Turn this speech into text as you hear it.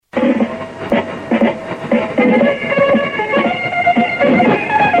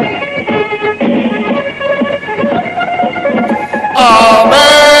Oh,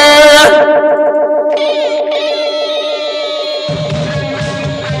 man!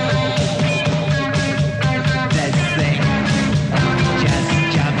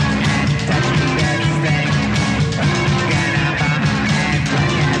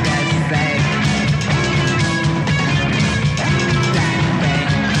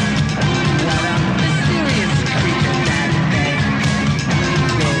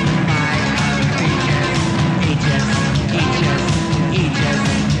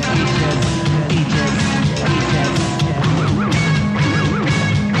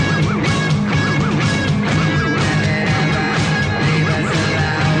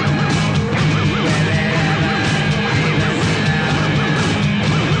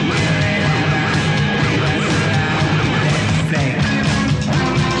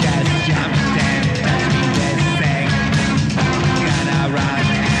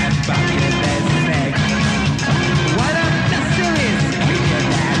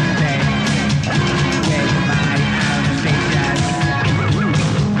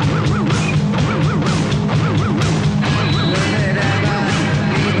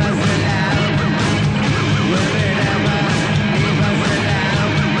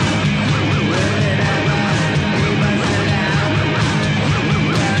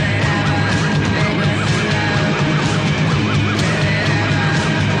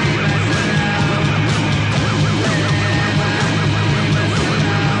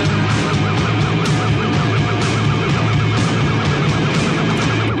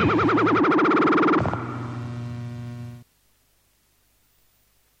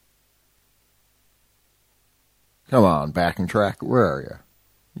 Come on, backing track. Where are you?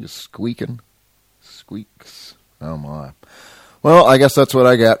 You squeaking? Squeaks. Oh, my. Well, I guess that's what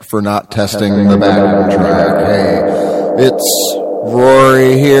I get for not testing the backing track. Hey, it's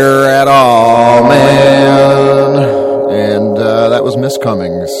Rory here at all, man. And that was Miss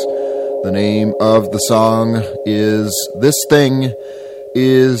Cummings. The name of the song is This Thing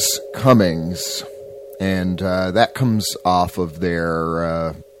Is Cummings. And that comes off of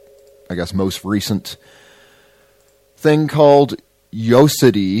their, I guess, most recent thing called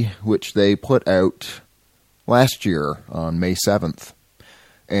Yosity, which they put out last year on May 7th.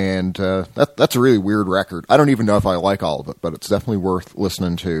 And that's a really weird record. I don't even know if I like all of it, but it's definitely worth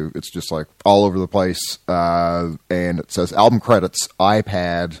listening to. It's just like all over the place. And it says album credits,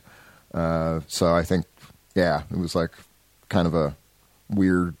 iPad. So I think, yeah, it was like kind of a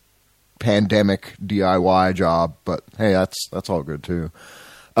weird pandemic DIY job, but hey, that's all good too.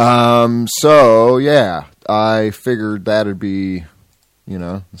 So yeah, I figured that'd be, you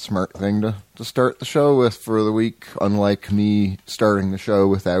know, a smart thing to start the show with for the week, unlike me starting the show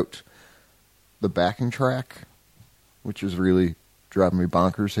without the backing track, which is really driving me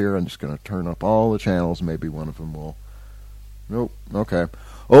bonkers here. I'm just going to turn up all the channels. Maybe one of them will. Nope. Okay.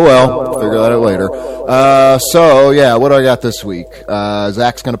 Oh well, figure that out later. So yeah, what do I got this week?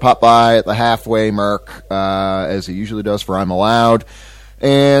 Zach's going to pop by at the halfway mark, as he usually does for I'm Allowed.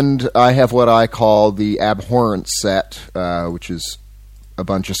 And I have what I call the Abhorrence set, which is a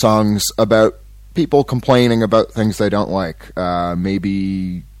bunch of songs about people complaining about things they don't like.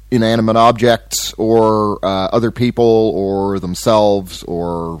 Maybe inanimate objects, or other people, or themselves,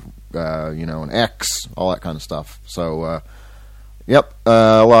 or, an ex, all that kind of stuff. So, yep,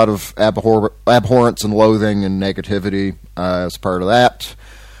 a lot of abhorrence and loathing and negativity as part of that.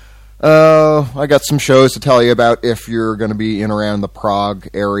 I got some shows to tell you about if you're going to be in around the Prague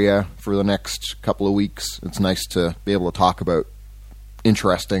area for the next couple of weeks. It's nice to be able to talk about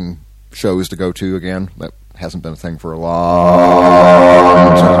interesting shows to go to again. That hasn't been a thing for a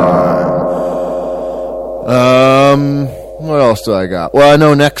long time. What else do I got? Well, I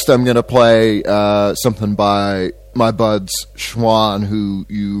know next I'm going to play something by my buds Schwan, who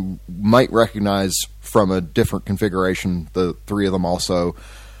you might recognize from a different configuration. The three of them also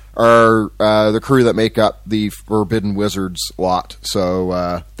are the crew that make up the Forbidden Wizards lot.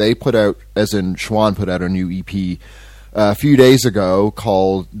 So they put out, as in Schwan put out a new EP a few days ago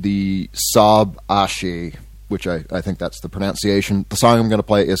called the Sob Ashe, which I think that's the pronunciation. The song I'm going to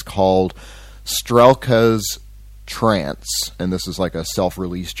play is called Strelka's Trance, and this is like a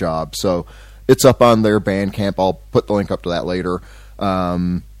self-release job. So it's up on their Bandcamp. I'll put the link up to that later.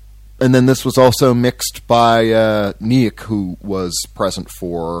 And then this was also mixed by Nick, who was present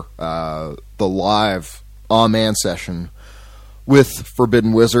for the live On-Man session with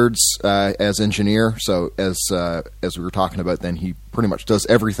Forbidden Wizards as engineer. So as we were talking about then, he pretty much does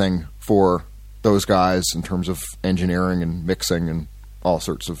everything for those guys in terms of engineering and mixing and all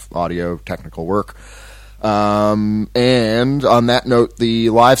sorts of audio technical work. And on that note, the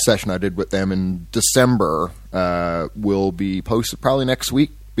live session I did with them in December will be posted probably next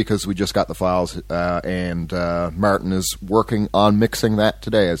week, because we just got the files, and Martin is working on mixing that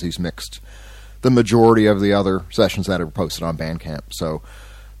today, as he's mixed the majority of the other sessions that are posted on Bandcamp. So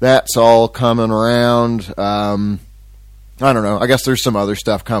that's all coming around. I don't know. I guess there's some other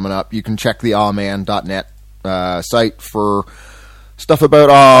stuff coming up. You can check the awman.net site for stuff about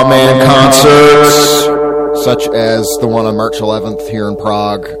Awman concerts, such as the one on March 11th here in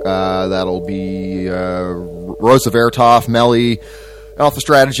Prague. That'll be Rosa Vertov, Melly, Alpha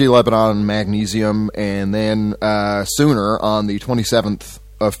Strategy, Lebanon, Magnesium, and then sooner, on the 27th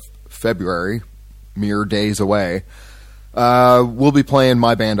of February, mere days away, we'll be playing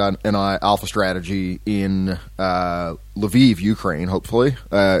my band and I, Alpha Strategy, in Lviv, Ukraine, hopefully,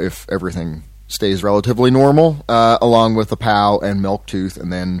 if everything stays relatively normal, along with the POW and Milktooth,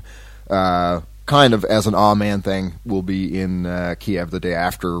 and then kind of as an Awman thing, we'll be in Kiev the day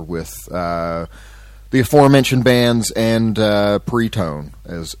after with the aforementioned bands and Pretone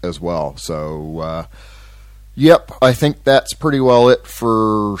as well. So, yep, I think that's pretty well it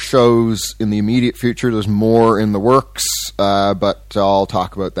for shows in the immediate future. There's more in the works, but I'll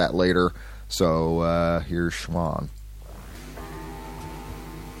talk about that later. So, here's Schwan.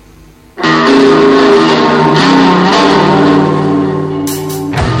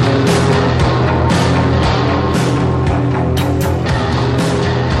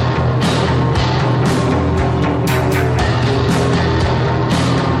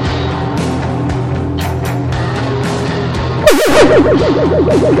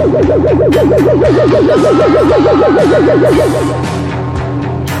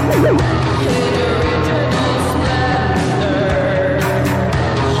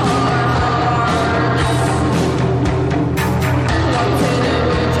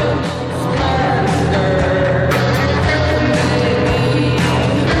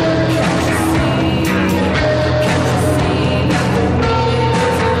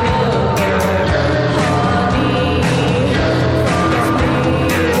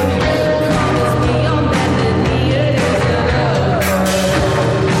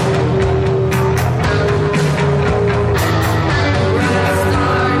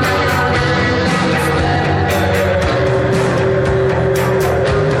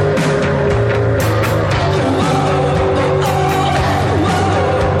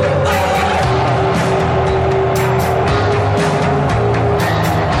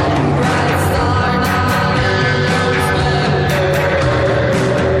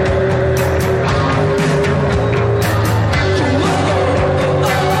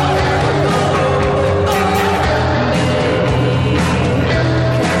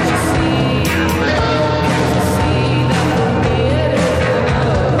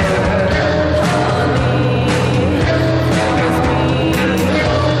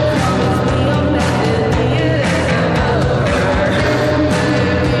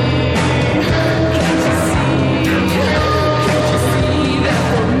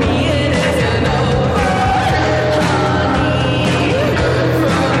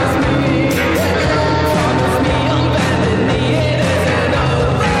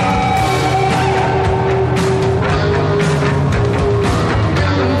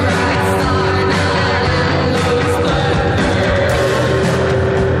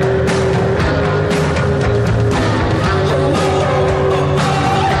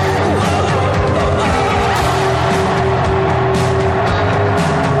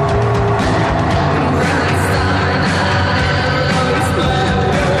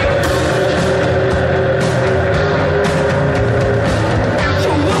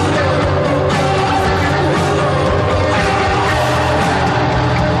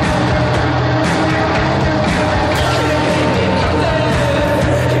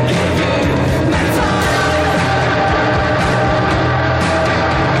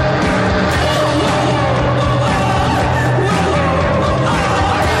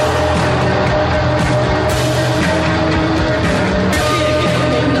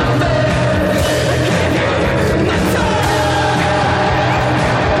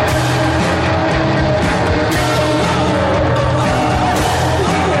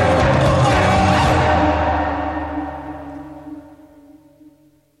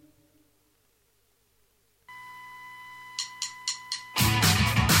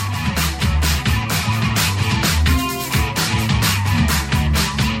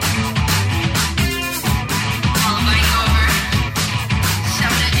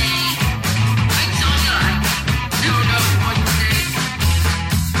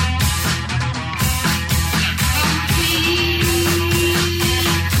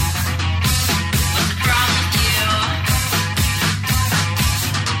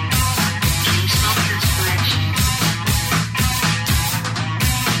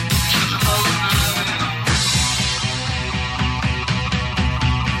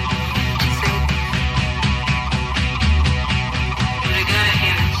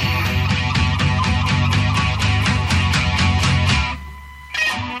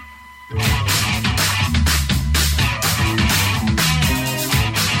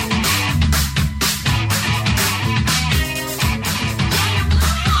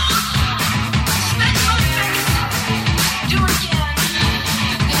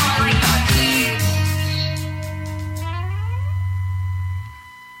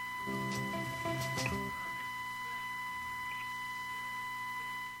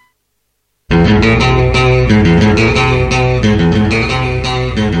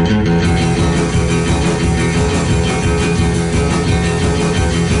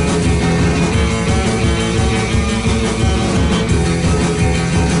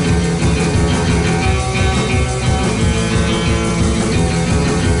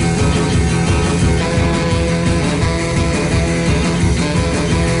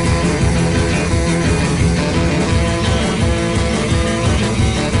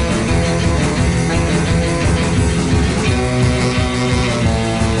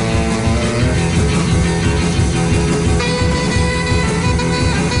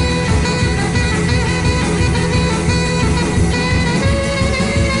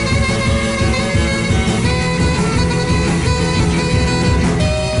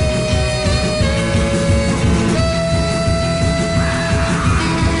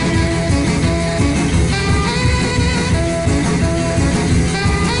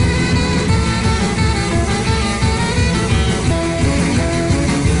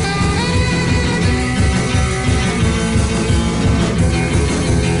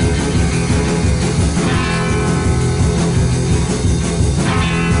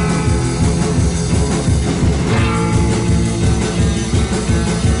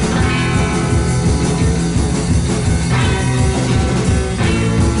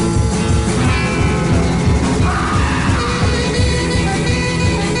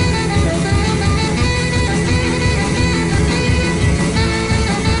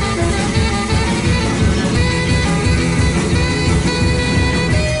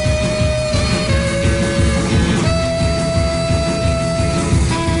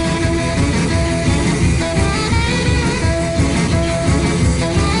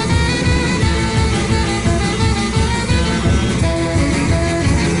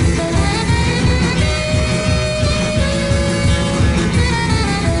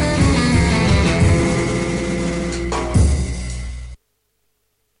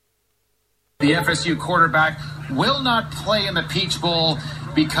 The FSU quarterback will not play in the Peach Bowl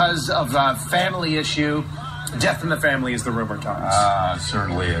because of a family issue. Death in the family is the rumor, Thomas.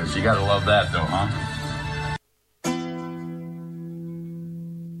 Certainly is. You got to love that, though, huh?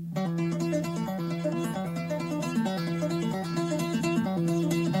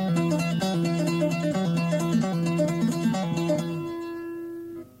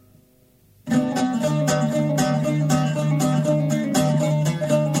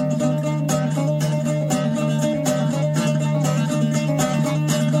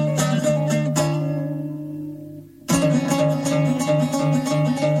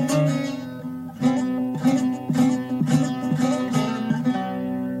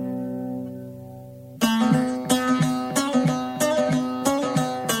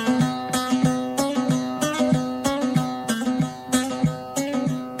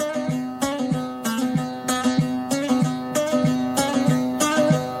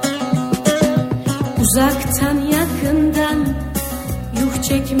 Uzaktan yakından yuh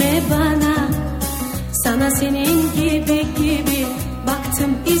çekme bana, sana senin gibi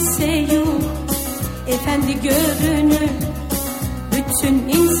baktım ise yuh. Efendi görünür bütün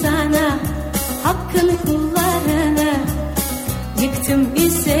insana, hakkın kullarına yıktım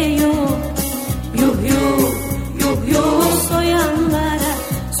ise yuh. Yuh yuh yuh yuh soyanlara,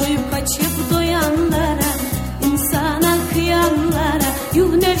 soyup kaçıp doyanlara, insana kıyanlara,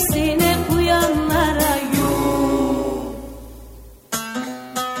 yuh nefsine uyanlara yuh.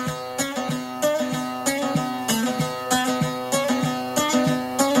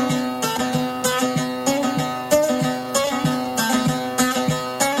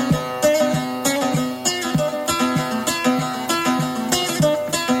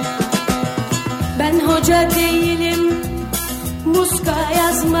 Ben hoca değilim, muska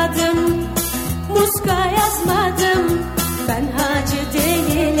yazmadım, muska yazmadım. Ben hacı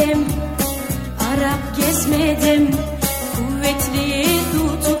değilim, Arap gezmedim, kuvvetliyi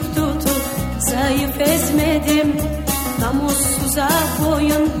tutup zayıf ezmedim. Namussuza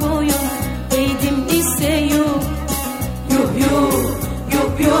boyun eğdim ise yuh. Yuh yuh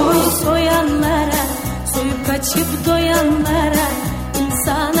yuh yuh soyanlara, soyup kaçıp doyanlara,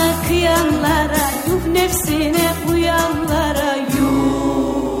 insana kıyanlara, yuh nefsine uyanlara yuh.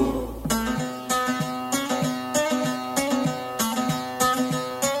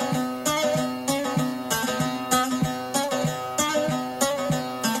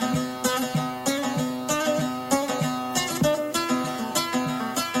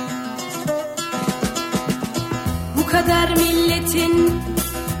 Bu kadar milletin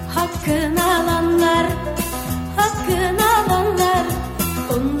hakkını alanlar, hakkını alanlar,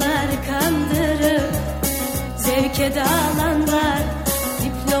 onları kandırıp zevke dağılanlar,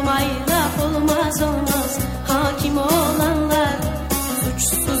 diplomayla olmaz hakim olanlar,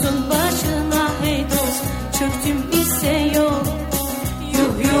 suçsuzun başına hey dost çöktüm ise yok.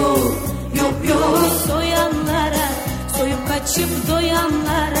 Yuh yuh yuh yuh soyanlara, soyup kaçıp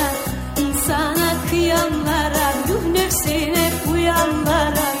doyanlara, insana kıyanlara, yuh nefsine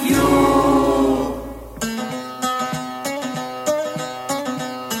uyanlara yuh.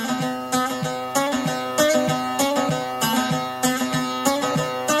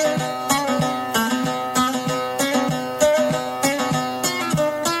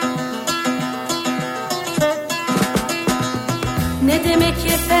 Ne demek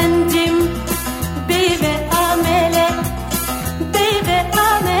efendim bey ve amele, bey ve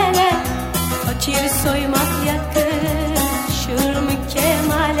amele, fakir soymak yakışır mı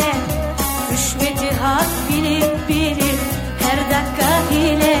kemale? Rüşveti hak bilip her dakika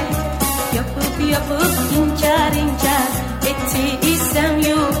hile, yapıp inkar etti isem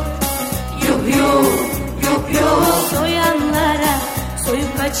yuh. Yuh yuh yuh yuh soyanlara,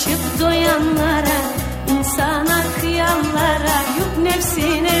 soyup kaçıp doyanlara, insana kıyanlara, yuh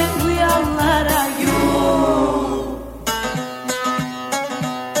nefsine uyanlara yuh.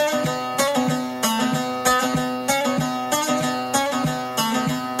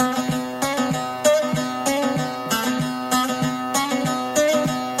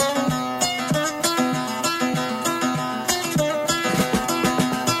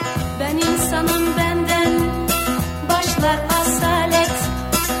 Ben insanım, benden başlar asalet,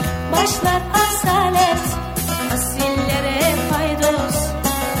 başlar asalet. Asillere paydos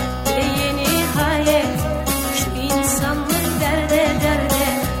ve yeni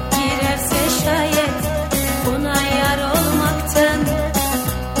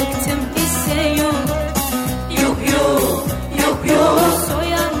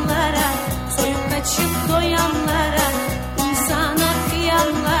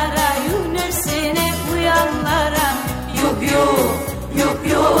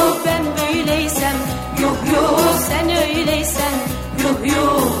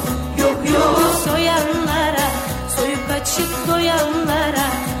açık doyanlara,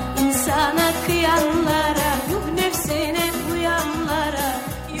 insana kıyanlara, yuh nefsine uyanlara,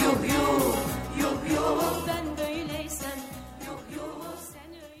 yuh yuh, yuh yuh, ben böyleysem, yuh yuh,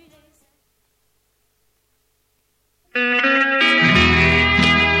 sen öyleysen.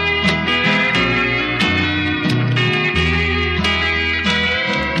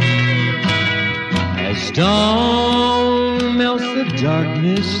 As dawn melts the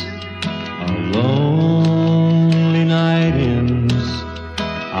darkness, a lonely night ends.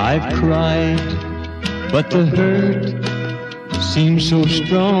 I've cried, but the hurt seems so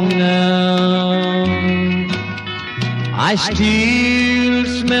strong now. I still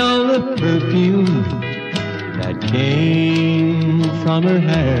smell the perfume that came from her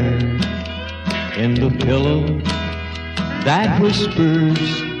hair in the pillow that whispers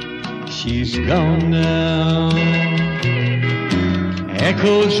she's gone now.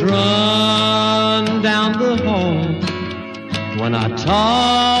 Echoes run down the hall when I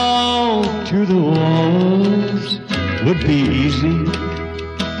talk to the walls. Would be easy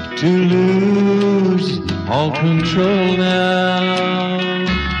to lose all control now.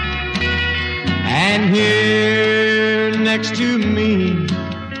 And here next to me,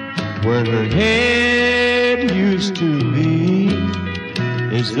 where her head used to be,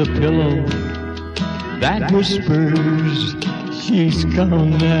 is the pillow that whispers she's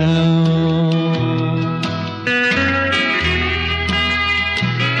gone now.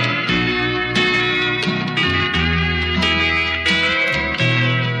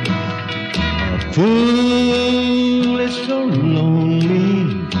 A fool is so lonely,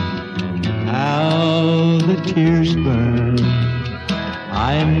 and how the tears burn.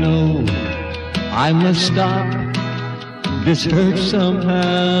 I know I must stop this hurt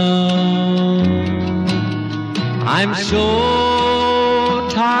somehow. I'm so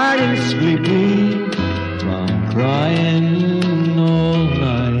tired and sleepy from crying all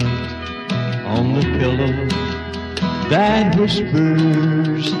night on the pillow that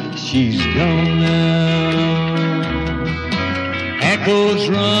whispers she's gone now. Echoes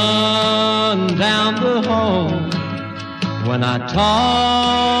run down the hall when I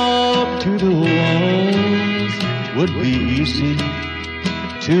talk to the walls. Would be easy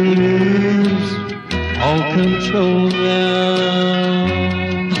to lose all control now.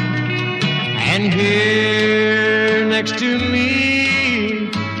 And here next to me,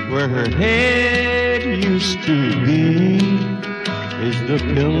 where her head used to be, is the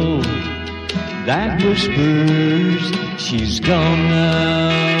pillow that whispers she's gone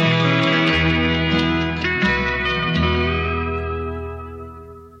now.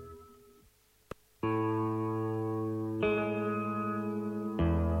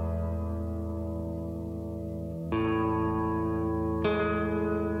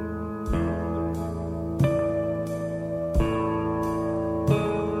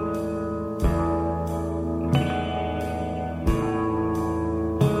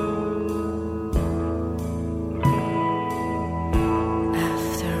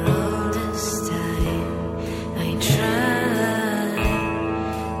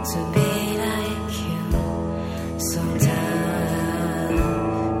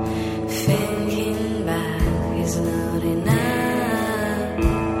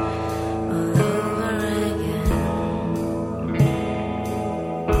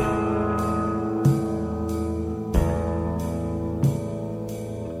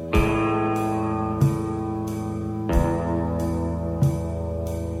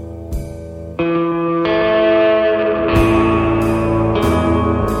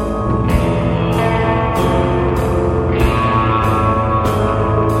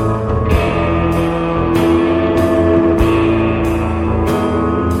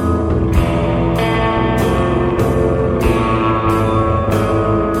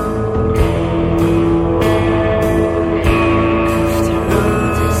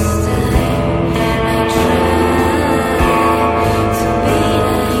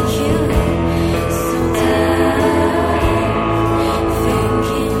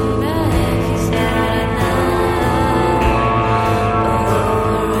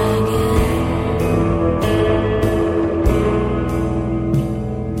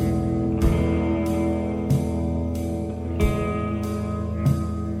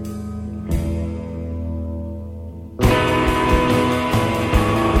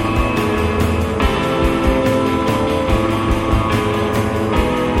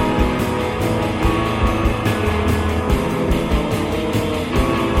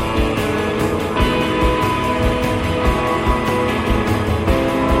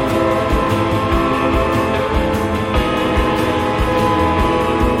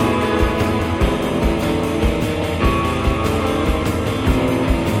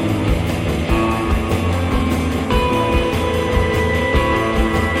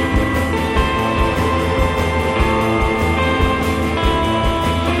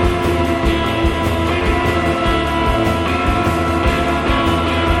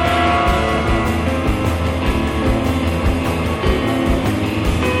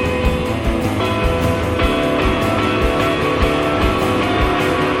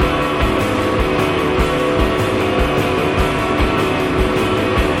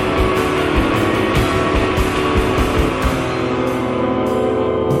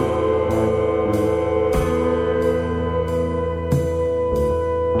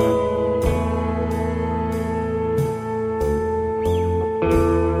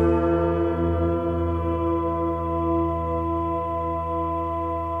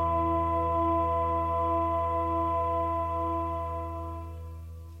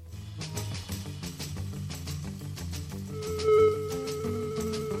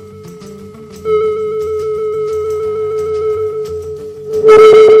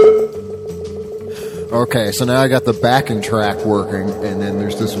 Okay, so now I got the backing track working, and then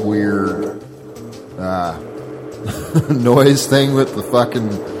there's this weird noise thing with the fucking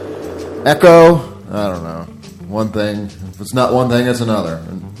echo. I don't know. One thing, if it's not one thing, it's another.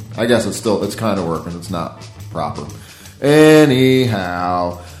 And I guess it's kind of working. It's not proper.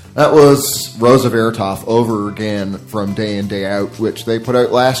 Anyhow, that was Rosa Veritoff Over Again from Day In, Day Out, which they put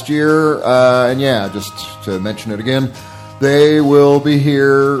out last year. And yeah, just to mention it again, they will be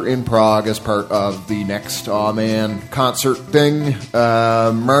here in Prague as part of the next Aw Man concert thing.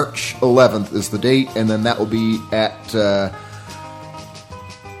 March 11th is the date, and then that will be at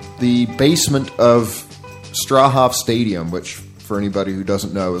the basement of Strahov Stadium, which, for anybody who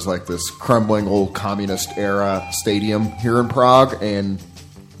doesn't know, is like this crumbling old communist-era stadium here in Prague, and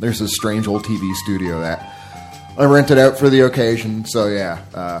there's this strange old TV studio that I rented out for the occasion, so yeah,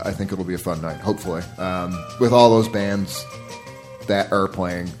 I think it'll be a fun night, hopefully. With all those bands that are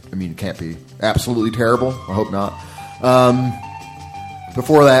playing, I mean, it can't be absolutely terrible. I hope not.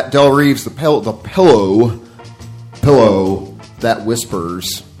 Before that, Del Reeves, the pillow that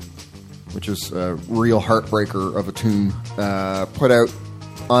whispers, which is a real heartbreaker of a tune, put out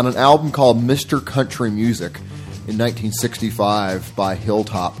on an album called Mr. Country Music in 1965 by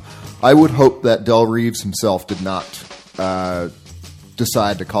Hilltop. I would hope that Del Reeves himself did not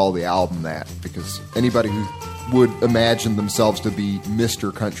decide to call the album that, because anybody who would imagine themselves to be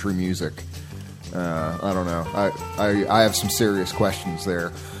Mr. Country Music, I don't know. I have some serious questions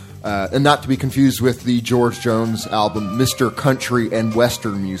there. And not to be confused with the George Jones album Mr. Country and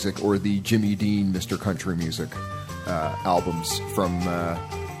Western Music, or the Jimmy Dean Mr. Country Music albums from...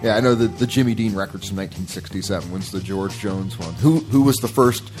 I know the Jimmy Dean records from 1967. When's the George Jones one? Who was the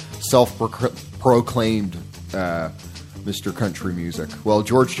first self-proclaimed Mr. Country Music? Well,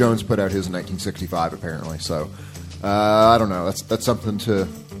 George Jones put out his in 1965, apparently. So, I don't know. That's something to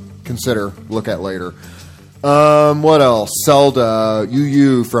consider, look at later. What else? Zelda,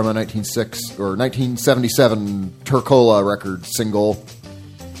 UU from a 1977 Turcola record single.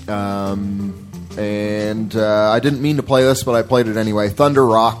 And I didn't mean to play this, but I played it anyway. Thunder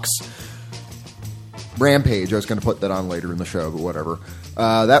Rocks Rampage. I was going to put that on later in the show, but whatever.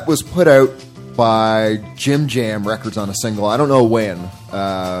 That was put out by Jim Jam Records on a single. I don't know when,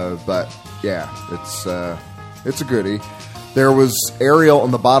 but yeah, it's a goodie. There was Ariel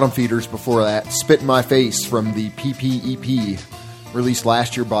and the Bottom Feeders before that. Spit in My Face from the PPEP, released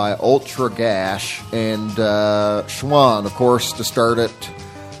last year by Ultra Gash. And Schwan, of course, to start it.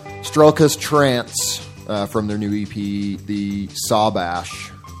 Strelka's Trance from their new EP, the Sawbash,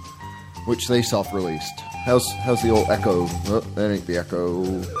 which they self-released. How's the old echo? Oh, that ain't the echo.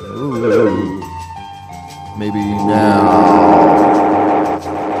 Ooh. Maybe now.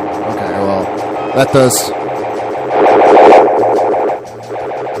 Okay, well, that does...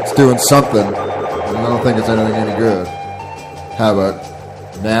 It's doing something. I don't think it's anything any good. How about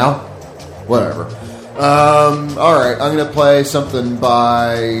now? Whatever. Alright, I'm going to play something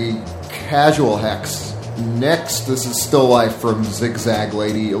by Casual Hex. Next, this is Still Life from Zigzag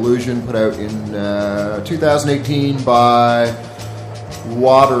Lady Illusion, put out in 2018 by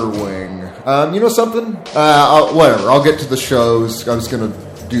Waterwing. You know something? Whatever, I'll get to the shows. I was going to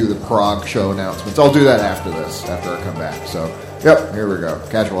do the Prague show announcements. I'll do that after this, after I come back. So, yep, here we go.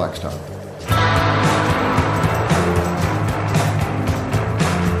 Casual Hex time.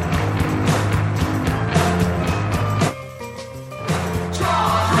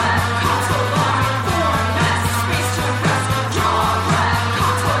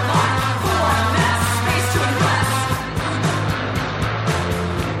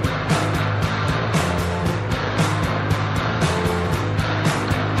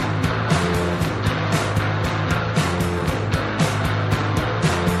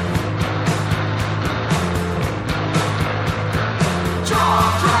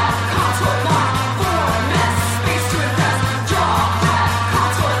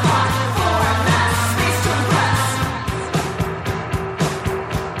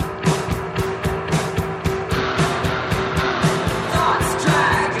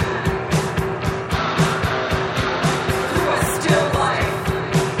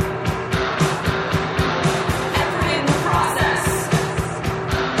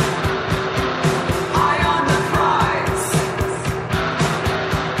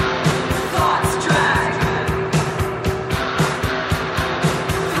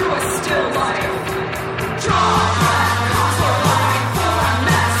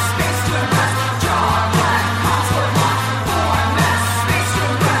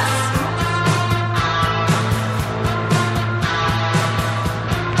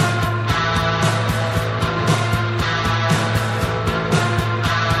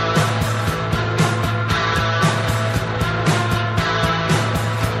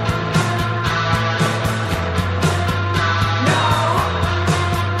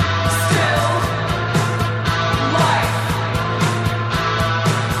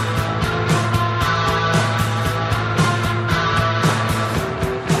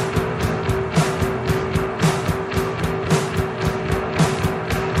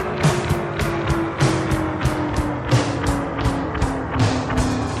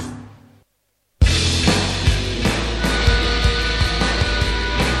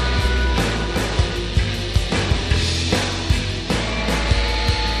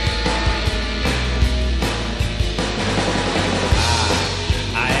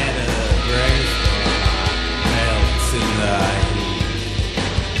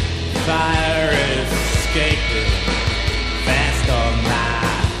 fire escaping fast on my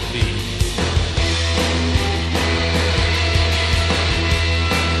feet.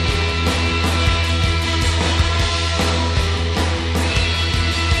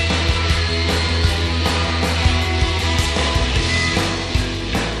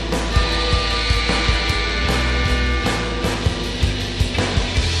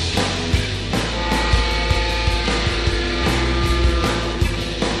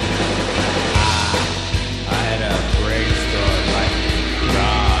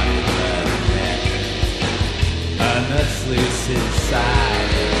 Loose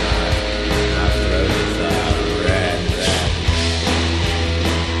inside, my throat is a red.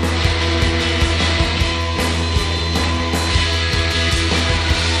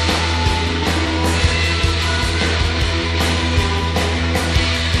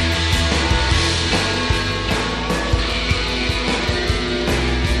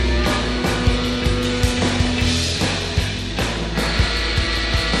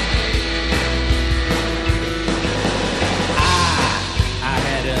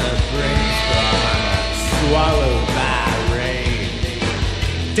 Swallowed by rain.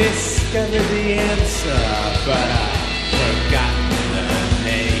 Discovered the answer, but I've forgotten the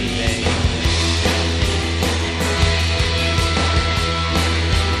name.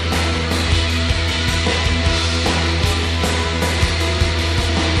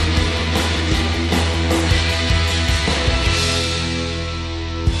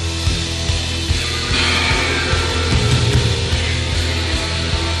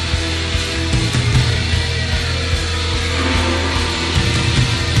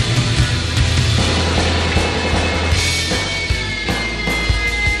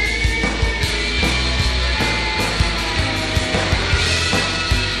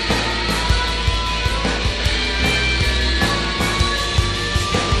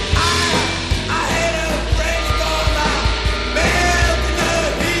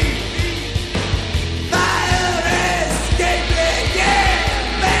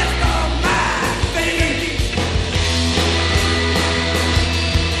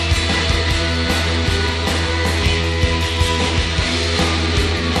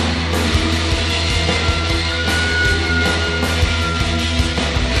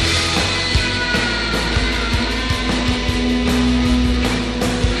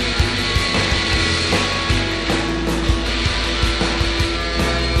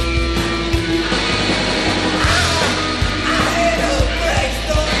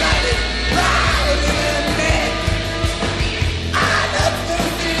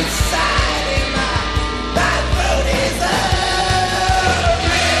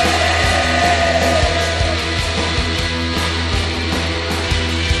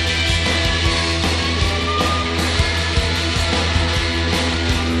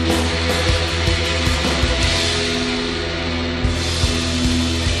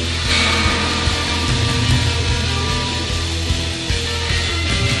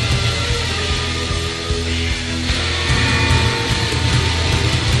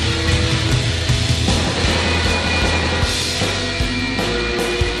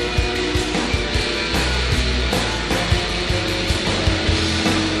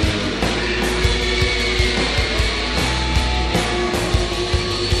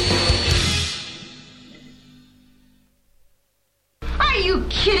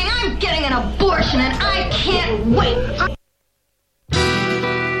 And I can't wait.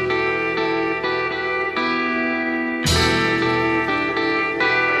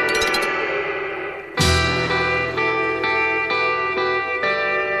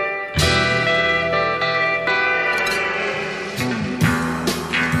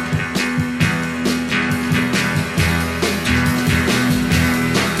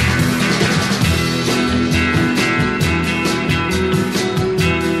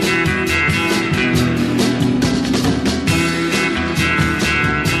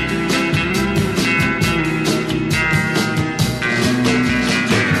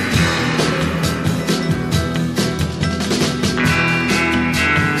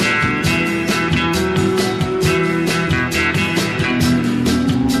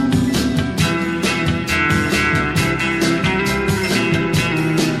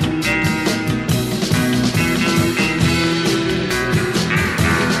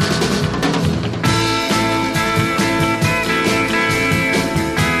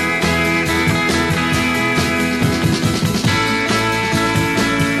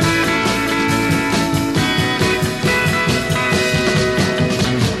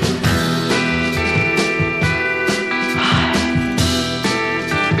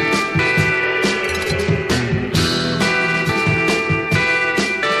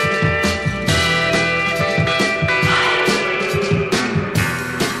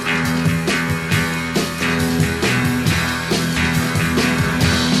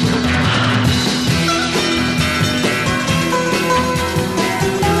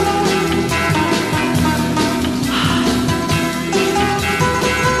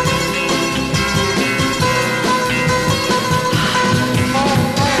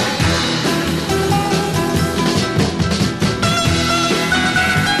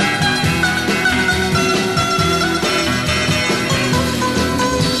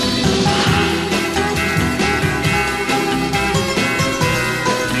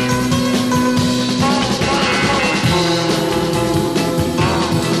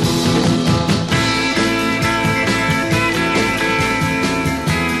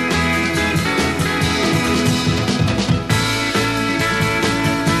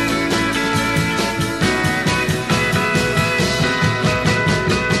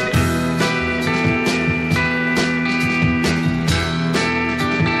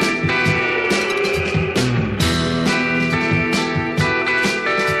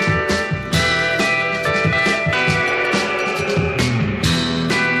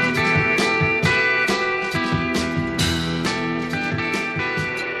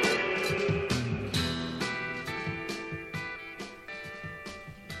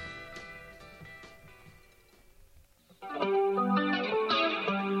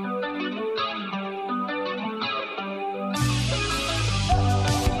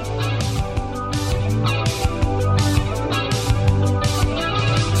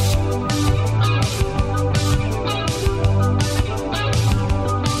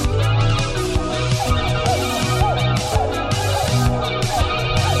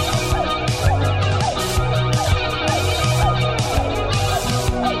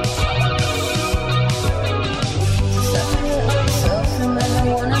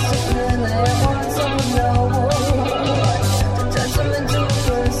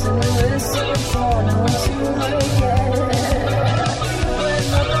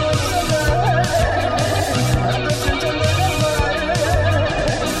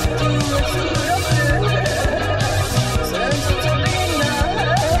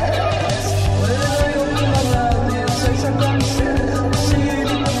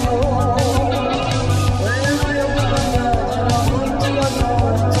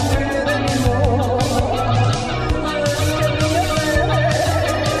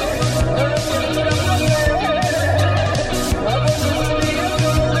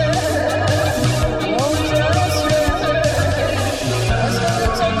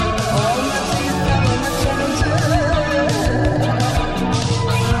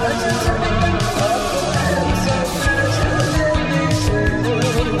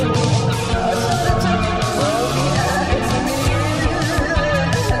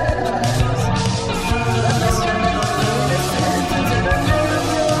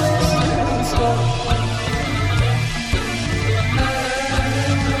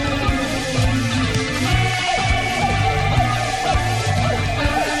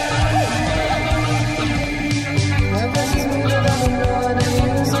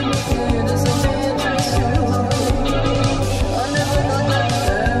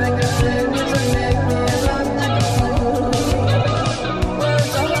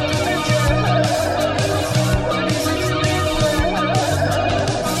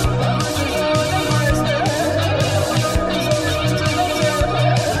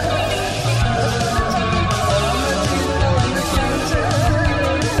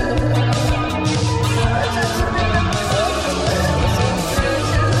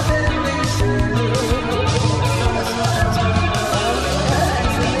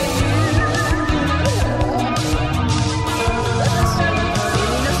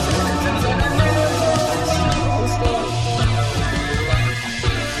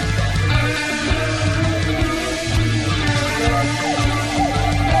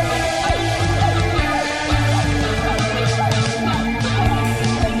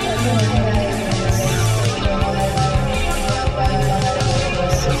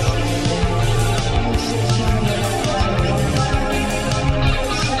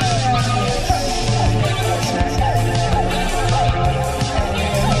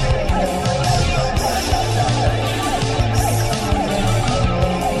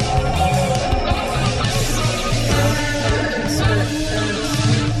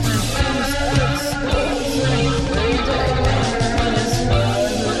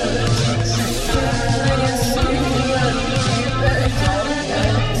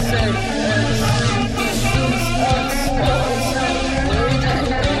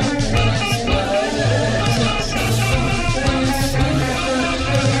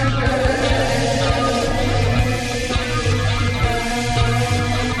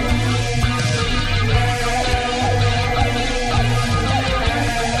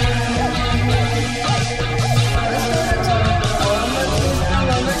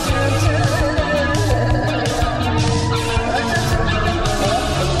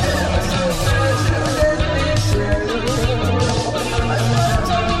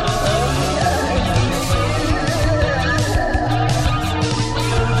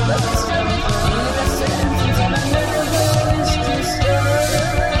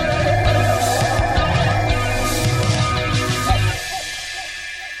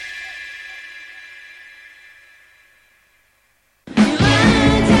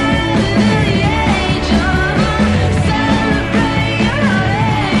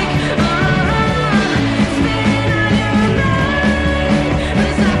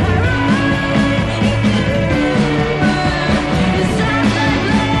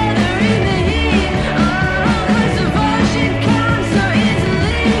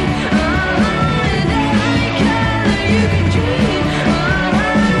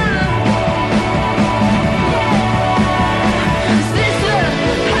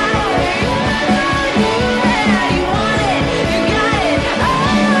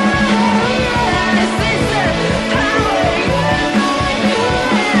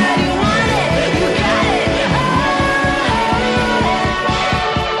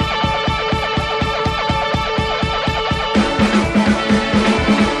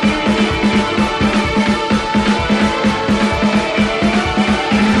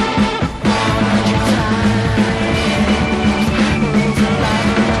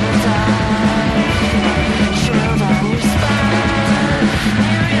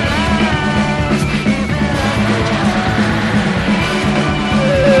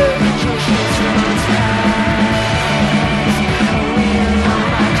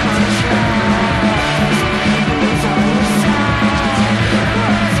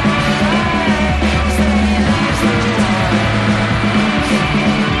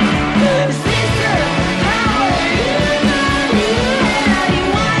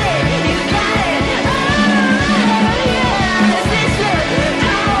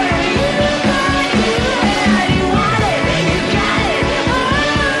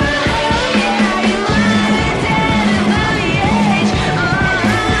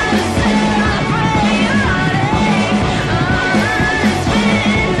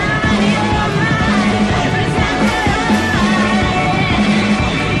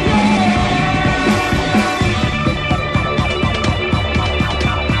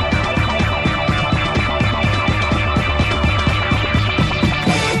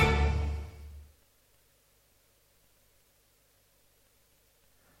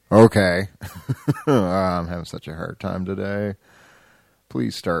 Okay. I'm having such a hard time today.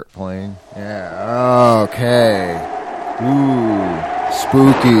 Please start playing. Yeah, okay. Ooh,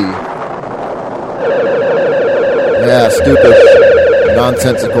 spooky. Yeah, stupid,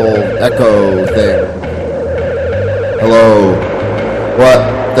 nonsensical echo thing. Hello.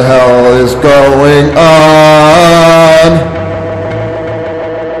 What the hell is going on?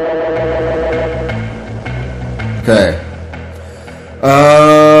 Okay.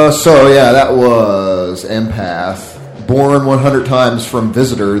 So yeah, that was Empath. Born 100 Times from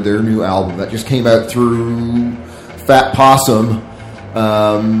Visitor, their new album that just came out through Fat Possum.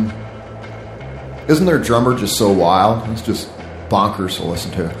 Isn't their drummer just so wild? It's just bonkers to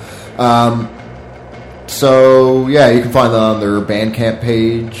listen to. So yeah, you can find that on their Bandcamp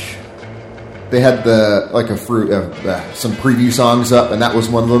page. They had some preview songs up, and that was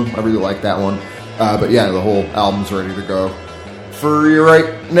one of them. I really like that one. But yeah, the whole album's ready to go for you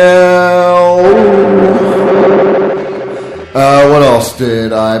right now. What else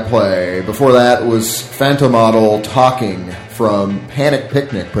did I play? Before that was Phantomodel Talking from Panic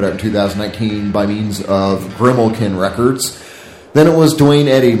Picnic, put out in 2019 by means of Grimalkin Records. Then it was Dwayne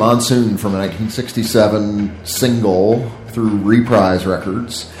Eddy, Monsoon, from a 1967 single through Reprise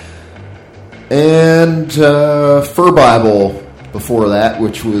Records. And Fur Bible before that,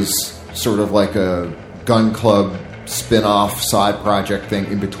 which was sort of like a Gun Club spin-off side project thing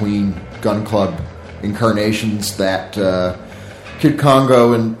in between Gun Club incarnations that Kid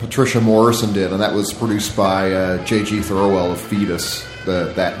Congo and Patricia Morrison did, and that was produced by J.G. Thorwell of Fetus,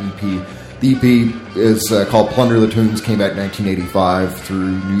 that EP. The EP is called Plunder the Tunes, came out in 1985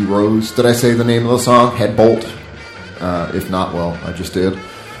 through New Rose. Did I say the name of the song? Headbolt? If not, well, I just did.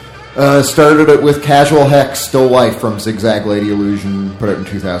 Started it with Casual Hex, Still Life from Zigzag Lady Illusion, put out in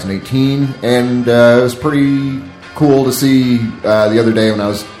 2018, and it was pretty cool to see the other day when I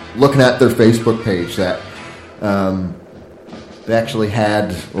was looking at their Facebook page that they actually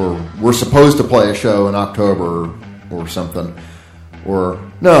had, or were supposed to play a show in October or something. Or,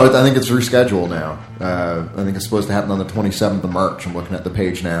 no, I think it's rescheduled now. I think it's supposed to happen on the 27th of March. I'm looking at the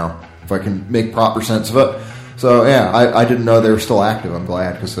page now, if I can make proper sense of it. So, yeah, I didn't know they were still active. I'm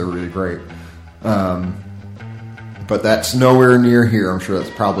glad, because they're really great. But that's nowhere near here. I'm sure that's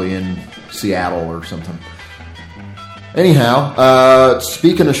probably in Seattle or something. Anyhow,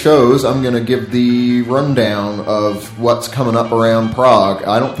 speaking of shows, I'm going to give the rundown of what's coming up around Prague.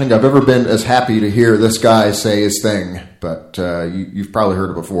 I don't think I've ever been as happy to hear this guy say his thing, but you've probably heard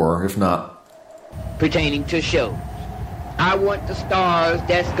it before, if not. Pertaining to shows. I want the stars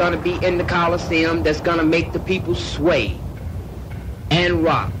that's going to be in the Coliseum, that's going to make the people sway and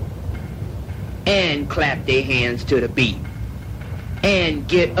rock and clap their hands to the beat and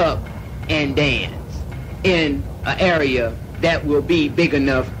get up and dance in an area that will be big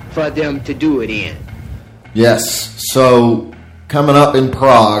enough for them to do it in. Yes, so coming up in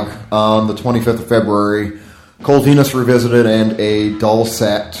Prague on the 25th of February, Cold Venus Revisited and a dull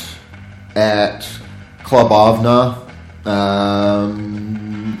set at Klubovna,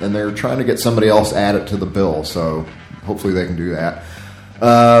 and they're trying to get somebody else added to the bill, so hopefully they can do that.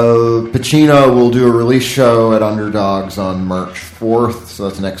 Pacino will do a release show at Underdogs on March 4th, so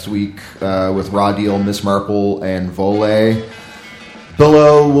that's next week, with Raw Deal, Miss Marple, and Vole.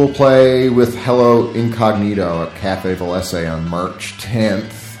 Billow will play with Hello Incognito at Cafe Valese on March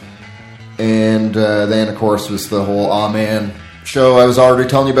 10th. And then, of course, was the whole Aw Man show I was already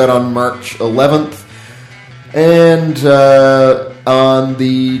telling you about on March 11th. And on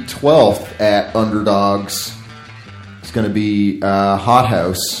the 12th at Underdogs, going to be Hot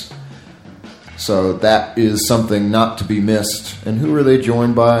House, so that is something not to be missed. And who are they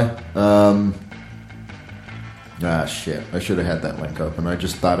joined by? Shit, I should have had that link up, and I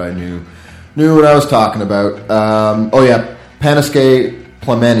just thought I knew what I was talking about. Paniske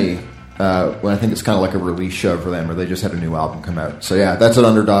Plameni, when I think it's kind of like a release show for them, or they just had a new album come out. So yeah, that's at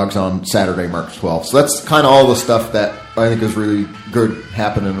Underdogs on Saturday, March 12th. So that's kind of all the stuff that I think is really good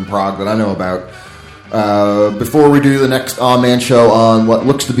happening in Prague that I know about. Before we do the next Aw Man show on what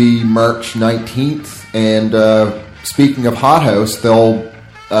looks to be March 19th, and speaking of Hot House, they'll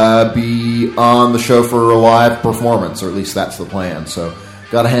be on the show for a live performance, or at least that's the plan. So,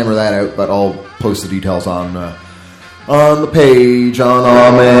 got to hammer that out, but I'll post the details on the page on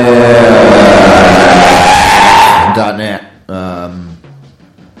awman.net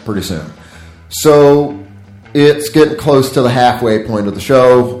pretty soon. So, it's getting close to the halfway point of the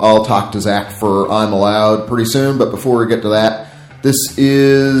show. I'll talk to Zach for I'm Allowed pretty soon, but before we get to that, this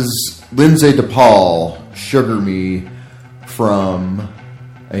is Lindsay DePaul, Sugar Me, from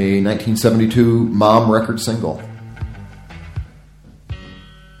a 1972 Mom record single.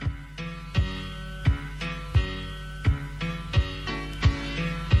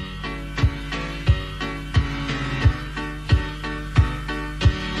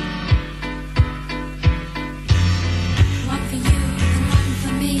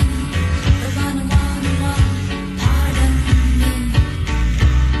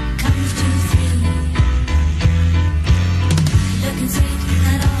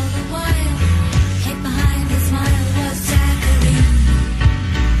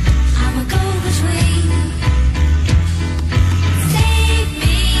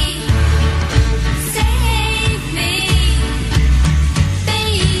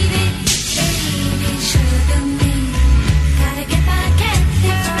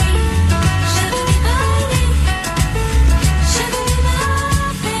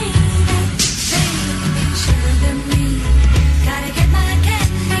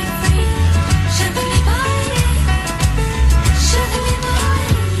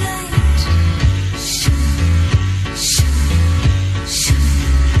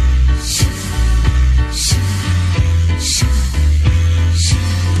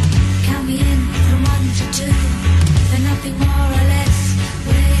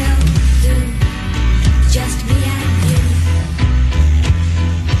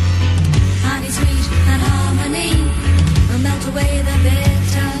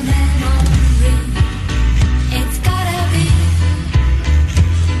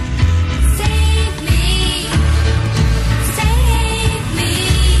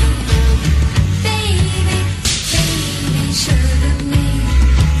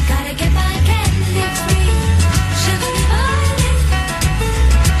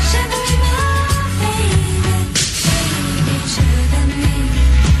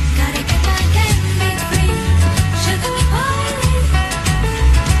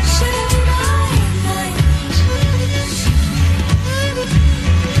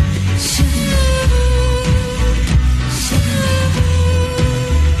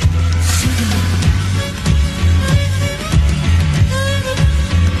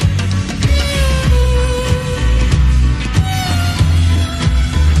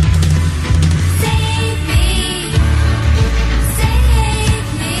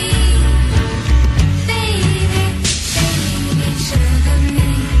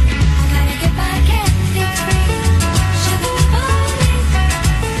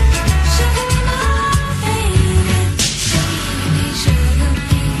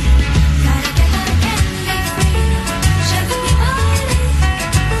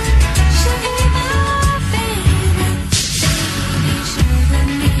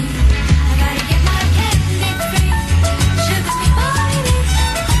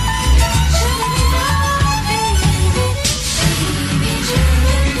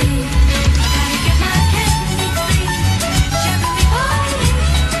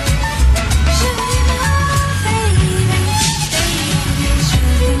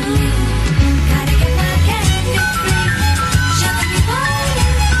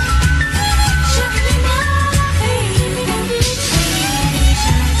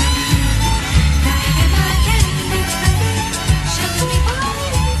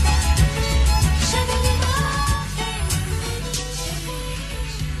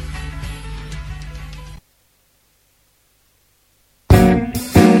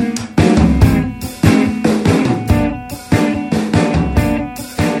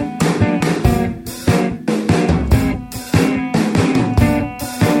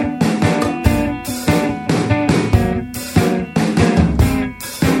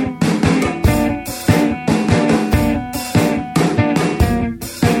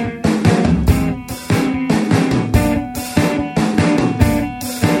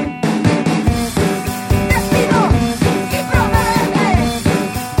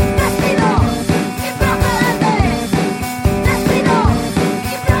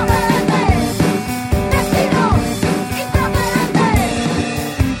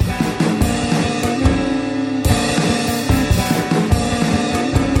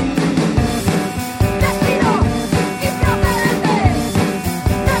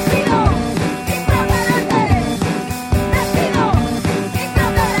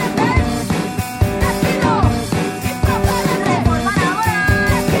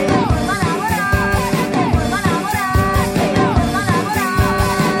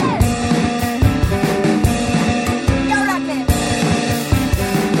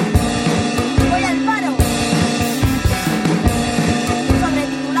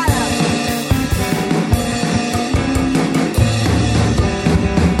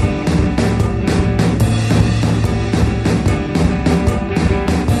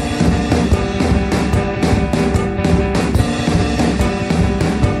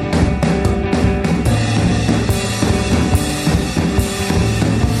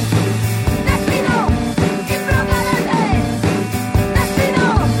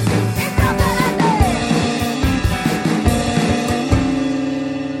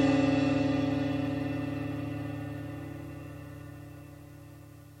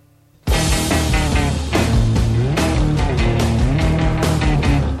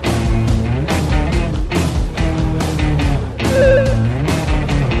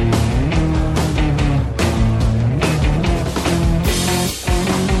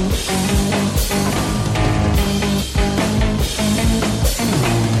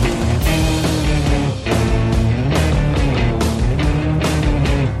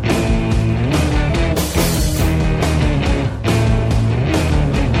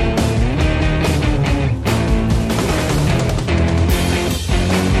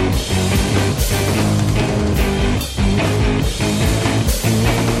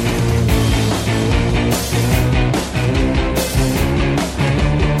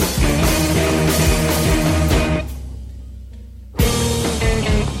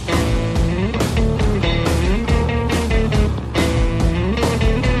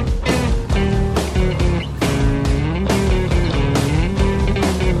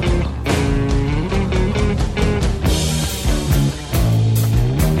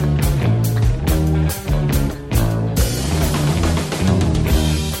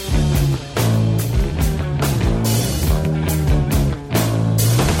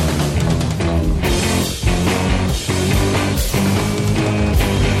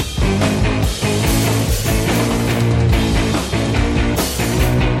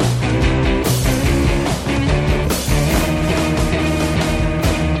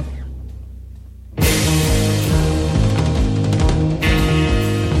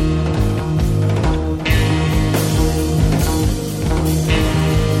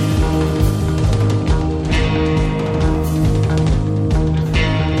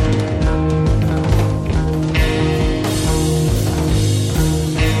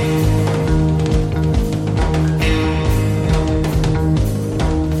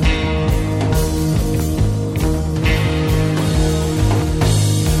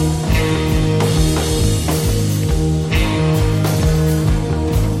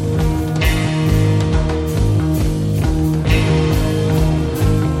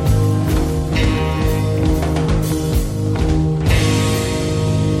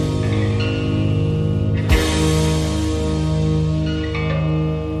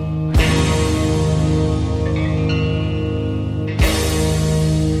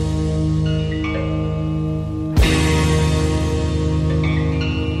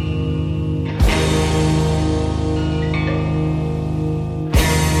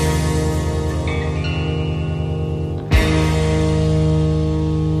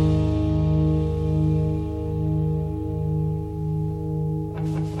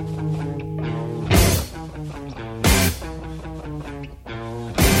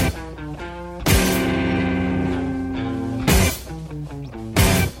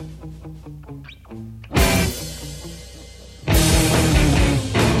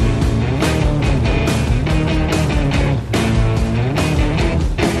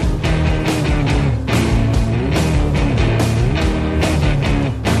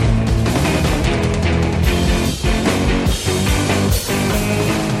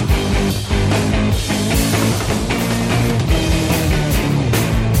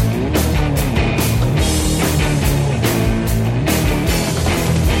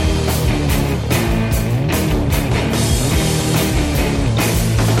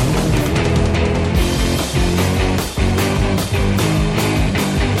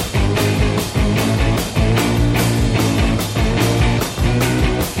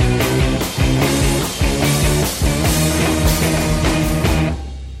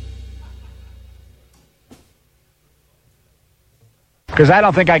 because I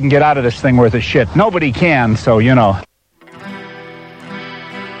don't think I can get out of this thing worth a shit. Nobody can, so, you know.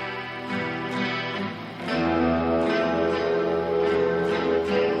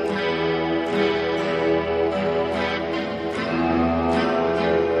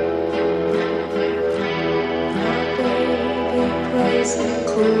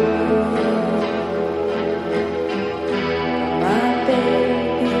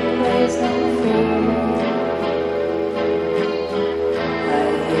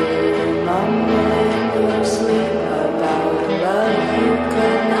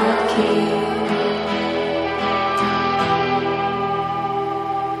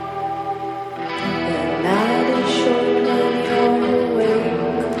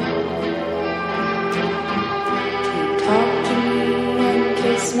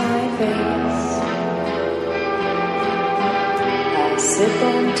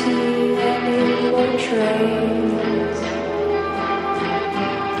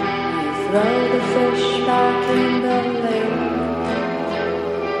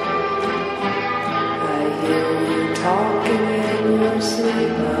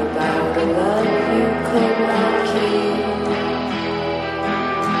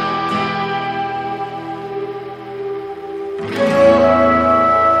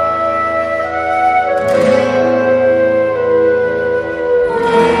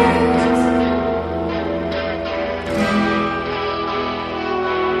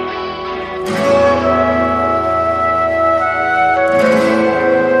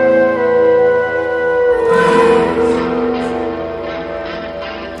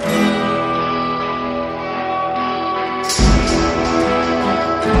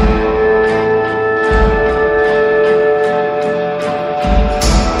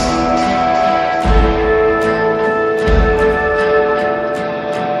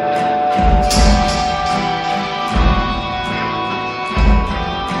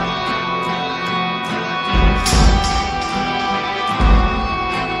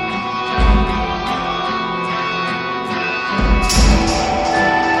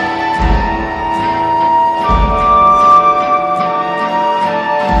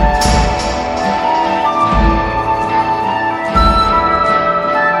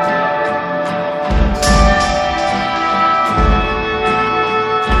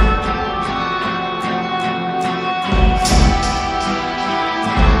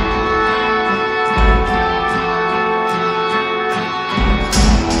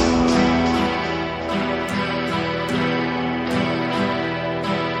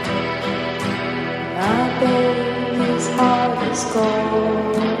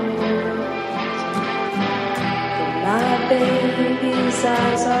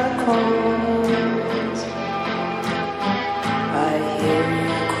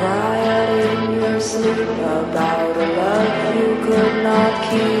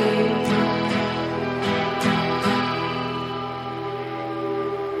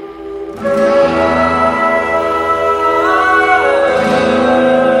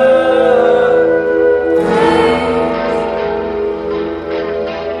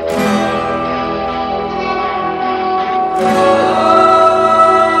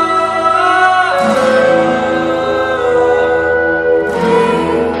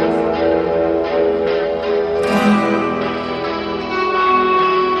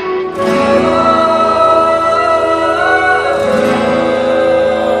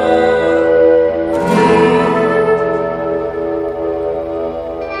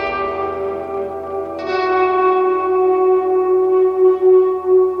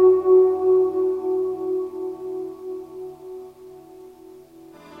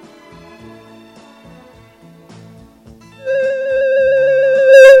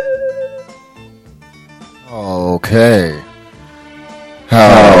 Okay.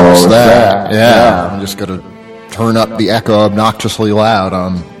 How's that? Yeah, I'm just going to turn up the echo obnoxiously loud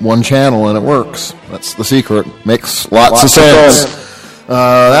on one channel and it works. That's the secret. Makes lots of sense.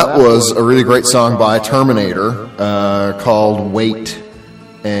 That was a really great song by Terminator called Wait,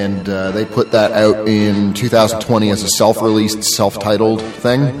 and they put that out in 2020 as a self-released, self-titled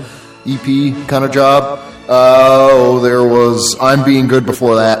thing, EP kind of job. There was I'm Being Good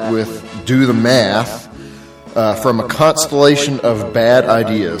before that with Do the Math. From a constellation of bad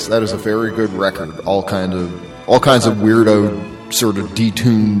ideas. That is a very good record. All kinds of weirdo, sort of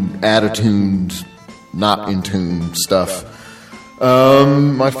detuned, attuned, not in tune stuff.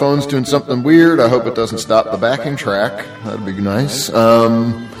 My phone's doing something weird. I hope it doesn't stop the backing track. That'd be nice.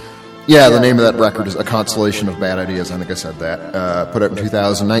 Yeah, the name of that record is A Constellation of Bad Ideas. I think I said that. Put out in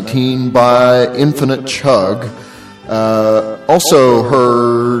 2019 by Infinite Chug. Also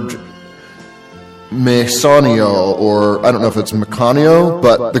heard Mesanio, or I don't know if it's Mecanio,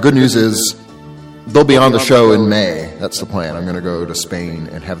 but the good news is they'll be on the show in May. That's the plan. I'm going to go to Spain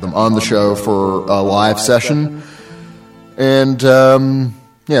and have them on the show for a live session. And,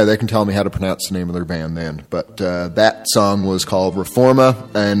 yeah, they can tell me how to pronounce the name of their band then. But that song was called Reforma,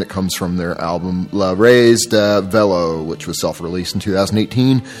 and it comes from their album La Raised Velo, which was self-released in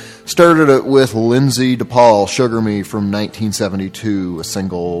 2018. Started it with Lindsay DePaul, Sugar Me, from 1972, a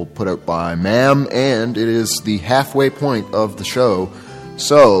single put out by Ma'am, and it is the halfway point of the show.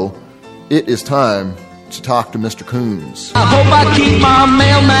 So it is time to talk to Mr. Coons. I hope I keep my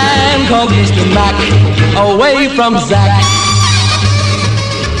mailman called Mr. Mac away from Zach.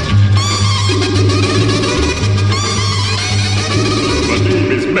 My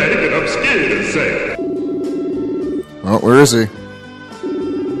name is Mac and I'm scared of Zach. Oh, where is he?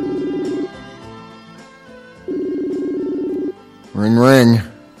 Ring, ring.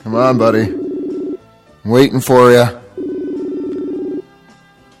 Come on, buddy. I'm waiting for you.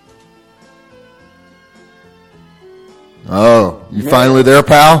 Oh, you finally there,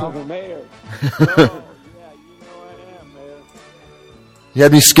 pal? You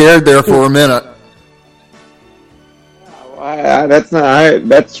had me scared there for a minute. That's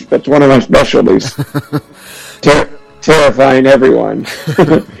one of my specialties. Terrifying everyone.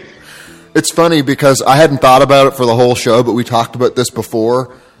 It's funny because I hadn't thought about it for the whole show, but we talked about this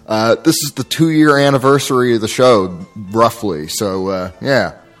before. This is the 2-year anniversary of the show, roughly. So,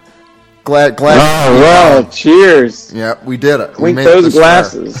 yeah. Glad. Oh, well, cheers. Yep, we did it. Clink those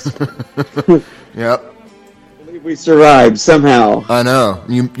glasses. Yep. I believe we survived somehow. I know.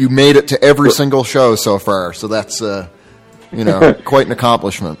 You made it to every single show so far, so that's, quite an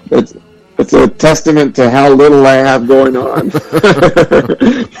accomplishment. It's a testament to how little I have going on.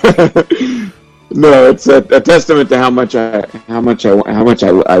 No, it's a testament to how much I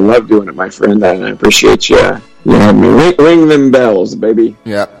love doing it, my friend, and I appreciate you. You had me ring them bells, baby.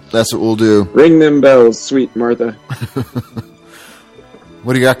 Yeah, that's what we'll do. Ring them bells, sweet Martha.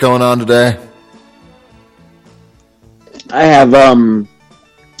 What do you got going on today? I have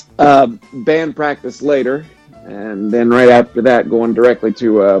band practice later, and then right after that, going directly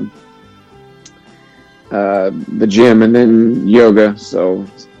to the gym, and then yoga. So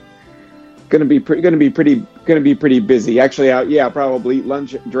gonna be pretty busy. Actually, I'll probably eat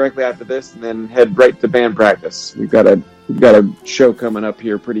lunch directly after this, and then head right to band practice. We've got a show coming up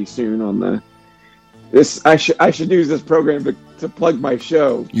here pretty soon on the. I should use this program to plug my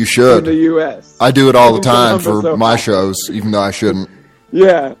show. You should. In the U.S. I do it all the time for my shows, even though I shouldn't.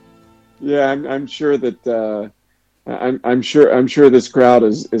 Yeah. I'm sure that I'm sure this crowd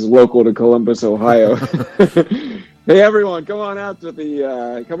is local to Columbus, Ohio. Hey everyone, come on out to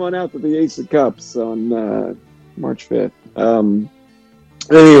the Ace of Cups on March 5th.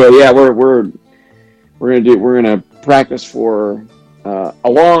 Anyway, yeah, we're gonna practice for a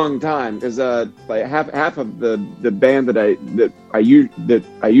long time because like half of the band that I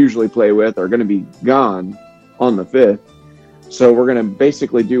usually play with are going to be gone on the 5th. So we're going to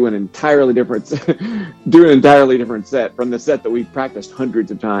basically do an entirely different set from the set that we've practiced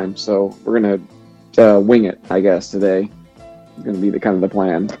hundreds of times. So we're going to wing it, I guess, today. It's going to be the kind of the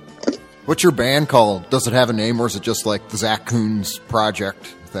plan. What's your band called? Does it have a name, or is it just like the Zach Coons project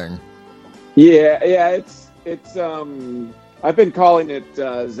thing? Yeah, it's I've been calling it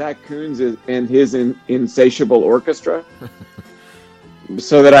Zach Coons and his Insatiable Orchestra,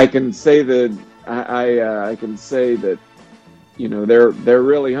 so that I can say that I can say that. They're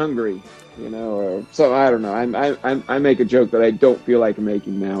really hungry, so I don't know. I make a joke that I don't feel like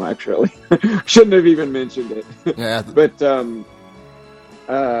making now, actually. Shouldn't have even mentioned it. Yeah. But,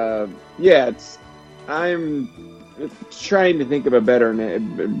 I'm trying to think of a better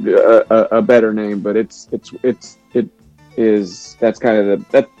name, but that's kind of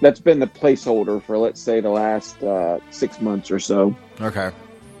that's been the placeholder for, let's say, the last 6 months or so. Okay.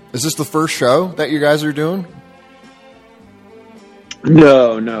 Is this the first show that you guys are doing?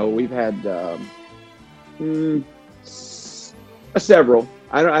 No, we've had several.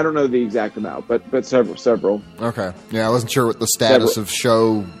 I don't know the exact amount, but several. Okay, yeah, I wasn't sure what the status of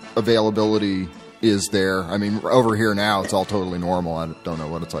show availability is there. I mean, over here now, it's all totally normal. I don't know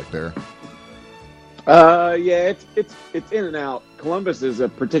what it's like there. Yeah, it's in and out. Columbus is a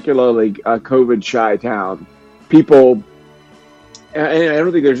particularly COVID shy town. People. And I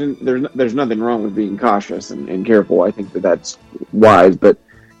don't think there's nothing wrong with being cautious and careful. I think that's wise. But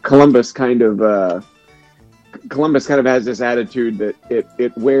Columbus kind of has this attitude that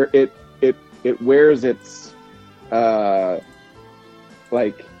it wears its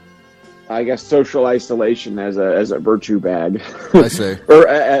I guess, social isolation as a virtue badge. I see. Or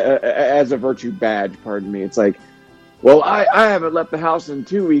as a virtue badge, pardon me. It's like, well, I haven't left the house in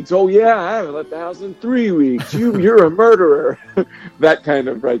 2 weeks. Oh yeah, I haven't left the house in 3 weeks. You're a murderer. That kind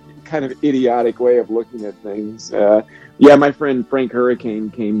of idiotic way of looking at things. Yeah, my friend Frank Hurricane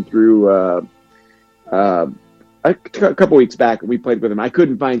came through a couple weeks back, and we played with him. I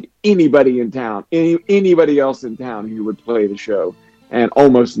couldn't find anybody in town, anybody else in town who would play the show, and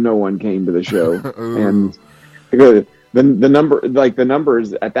almost no one came to the show. And the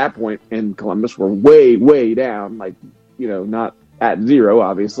numbers at that point in Columbus were way down, like, not at zero,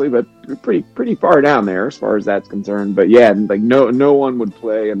 obviously, but pretty far down there as far as that's concerned. But yeah, like no one would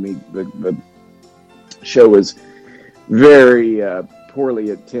play, and the show was very poorly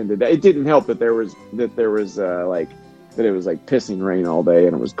attended. It didn't help that it was like pissing rain all day,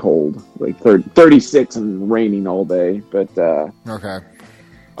 and it was cold, like 36 and raining all day. But okay.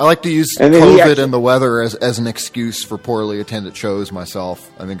 I like to use COVID and the weather as an excuse for poorly attended shows myself.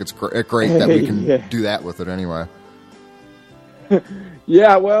 I think it's great that we can do that with it anyway.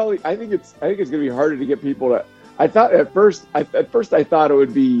 Yeah, well, I think it's going to be harder to get people to. I thought at first I thought it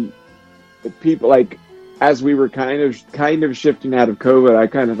would be people, like, as we were kind of shifting out of COVID. I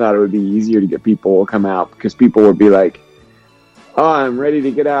kind of thought it would be easier to get people to come out, because people would be like, "Oh, I'm ready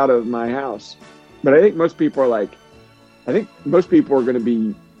to get out of my house." But I think most people are going to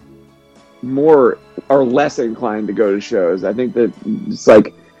be more or less inclined to go to shows. I think that it's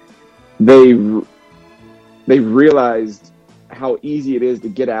like they've realized how easy it is to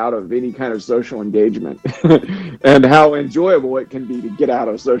get out of any kind of social engagement, and how enjoyable it can be to get out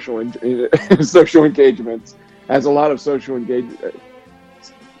of social engagements. As a lot of social engagements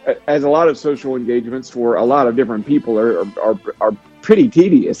for a lot of different people are pretty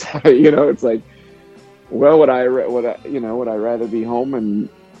tedious. It's like, well, would I rather be home and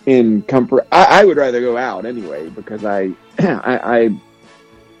in comfort? I would rather go out anyway, because I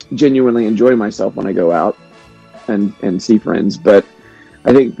genuinely enjoy myself when I go out and see friends. But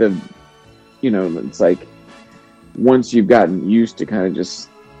I think it's like, once you've gotten used to kind of just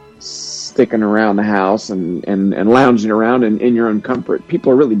sticking around the house and lounging around in your own comfort,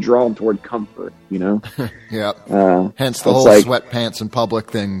 people are really drawn toward comfort, Yeah. Hence the whole sweatpants in public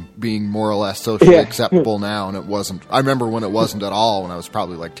thing being more or less socially acceptable now, and it wasn't. I remember when it wasn't at all, when I was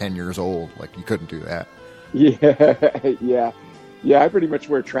probably like 10 years old. Like, you couldn't do that. Yeah, I pretty much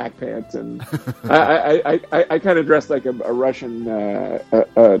wear track pants, and I kind of dress like a Russian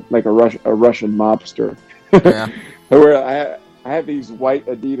Russian mobster. Yeah. Where I have these white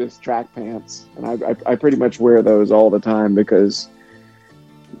Adidas track pants, and I pretty much wear those all the time, because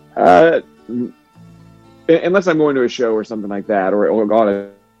unless I'm going to a show or something like that, or on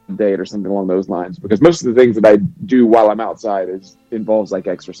a date or something along those lines, because most of the things that I do while I'm outside involves like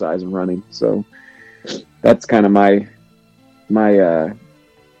exercise and running. So that's kind of my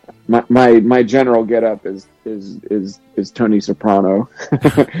general get up is Tony Soprano.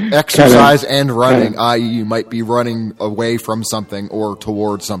 Exercise and running, i.e. you might be running away from something or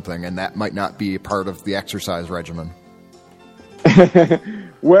towards something, and that might not be a part of the exercise regimen.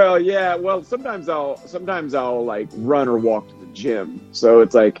 Well, yeah. Well, sometimes I'll like run or walk to the gym. So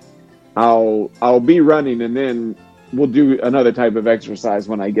it's like I'll be running, and then we'll do another type of exercise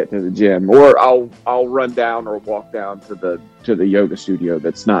when I get to the gym, or I'll run down or walk down to the yoga studio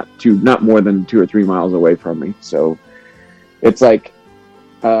that's not more than 2 or 3 miles away from me. So it's like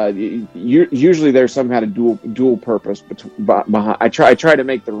usually there's some kind of dual purpose behind. I try to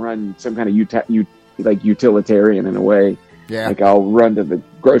make the run some kind of utilitarian in a way. Yeah. Like, I'll run to the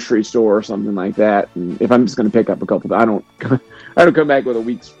grocery store or something like that, and if I'm just going to pick up a couple, I don't come back with a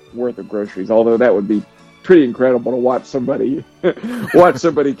week's worth of groceries. Although that would be pretty incredible to watch somebody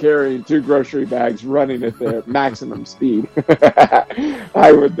carrying 2 grocery bags running at their maximum speed.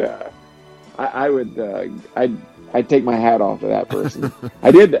 I'd take my hat off to that person.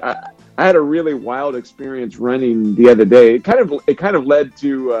 I had a really wild experience running the other day. It kind of led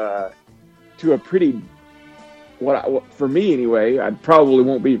to a pretty, for me anyway, I probably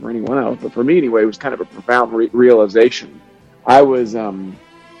won't be for anyone else, but for me anyway, it was kind of a profound realization. I was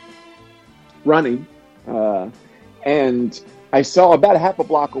running, and I saw about a half a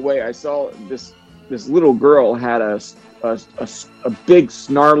block away, I saw this little girl had a big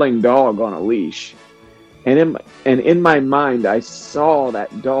snarling dog on a leash, and in my mind I saw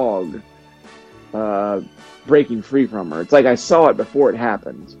that dog breaking free from her. It's like I saw it before it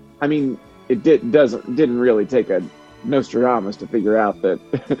happened. I mean, it didn't really take a Nostradamus to figure out that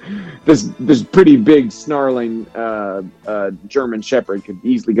this pretty big snarling German Shepherd could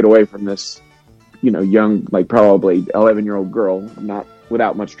easily get away from this, young, like probably 11-year-old girl. I'm not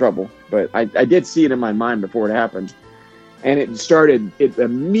without much trouble. But I did see it in my mind before it happened. And it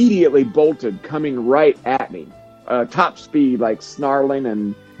immediately bolted coming right at me. Top speed, like snarling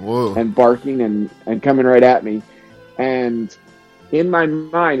and barking and coming right at me. And in my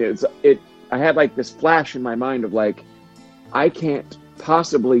mind, I had like this flash in my mind of like, I can't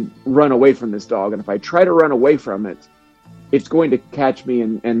possibly run away from this dog. And if I try to run away from it, it's going to catch me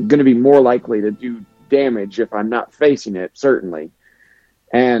and going to be more likely to do damage if I'm not facing it, certainly.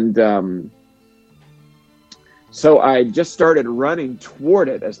 And so I just started running toward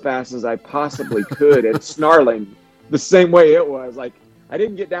it as fast as I possibly could and snarling the same way it was. Like, I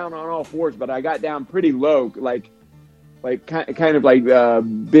didn't get down on all fours, but I got down pretty low, like kind of like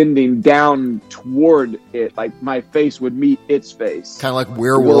bending down toward it, like my face would meet its face. Kind of like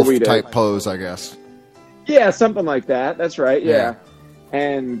werewolf type pose, I guess. Yeah, something like that. That's right, yeah.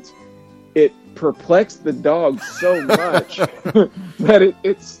 And it perplexed the dog so much that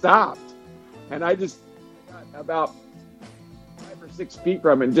it stopped. And I just got about 5 or 6 feet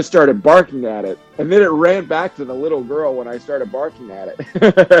from it and just started barking at it. And then it ran back to the little girl when I started barking at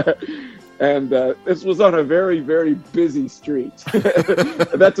it. And this was on a very, very busy street.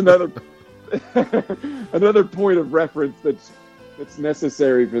 That's another point of reference that's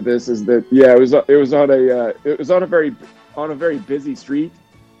necessary for this is that it was on a very busy street,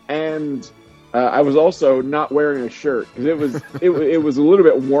 and I was also not wearing a shirt because it was a little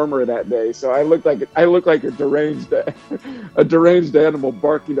bit warmer that day, so I looked like a deranged animal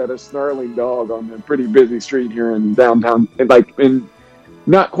barking at a snarling dog on a pretty busy street here in downtown, in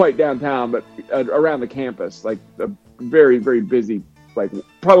not quite downtown, but around the campus, like a very, very busy, like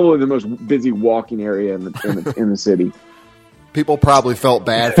probably the most busy walking area in the city. People probably felt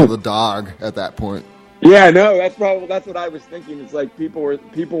bad for the dog at that point. Yeah, no, that's what I was thinking. It's like people were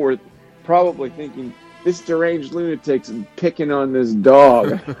probably thinking, this deranged lunatic's picking on this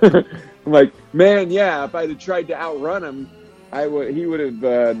dog. I'm like, man, yeah, if I'd have tried to outrun him, he would have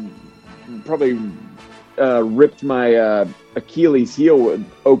probably ripped my Achilles heel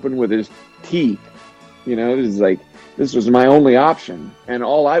open with his teeth. You know, this was my only option, and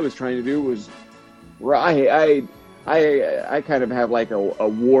all I was trying to do was, I kind of have like a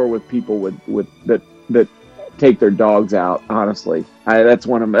war with people that take their dogs out. Honestly, that's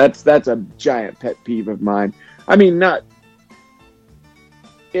a giant pet peeve of mine. I mean, not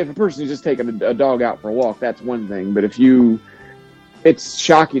if a person is just taking a dog out for a walk, that's one thing. But it's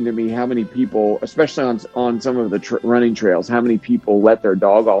shocking to me how many people, especially on some of the running trails, how many people let their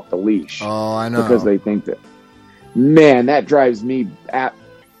dog off the leash. Oh, I know. Because they think that, man, that drives me at.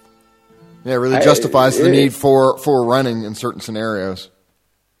 Yeah, it really justifies the need for running in certain scenarios.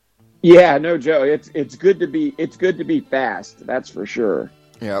 Yeah, no, Joe, it's good to be fast. That's for sure.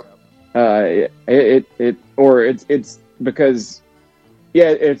 Yep. It's because, yeah,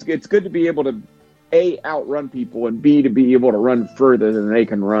 it's good to be able to A, outrun people, and B, to be able to run further than they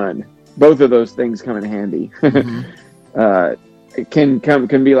can run. Both of those things come in handy. Mm-hmm. It can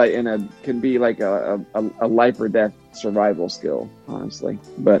be like a life or death survival skill, honestly.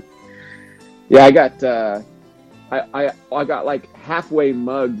 But yeah, I got like halfway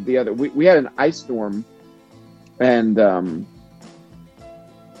mugged the other. We had an ice storm, and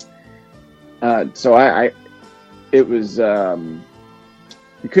so it was.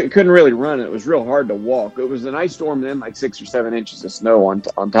 You couldn't really run. It was real hard to walk. It was an ice storm, and then like 6 or 7 inches of snow on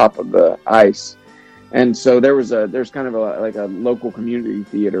top of the ice. And so there's kind of a local community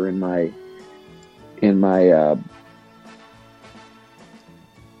theater in my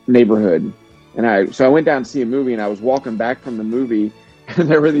neighborhood, and I went down to see a movie, and I was walking back from the movie, and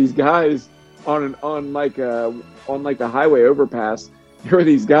there were these guys on the highway overpass. There were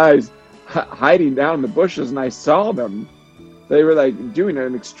these guys hiding down in the bushes, and I saw them. They were like doing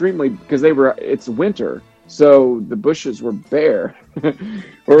an extremely, because it's winter, so the bushes were bare, or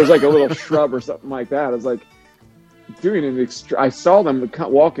it was like a little shrub or something like that. I was like doing an I saw them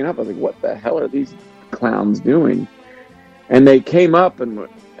walking up. I was like, what the hell are these clowns doing? And they came up and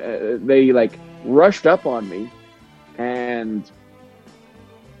they like rushed up on me and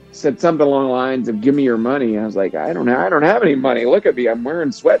said something along the lines of, "Give me your money." I was like, I don't have any money. Look at me. I'm wearing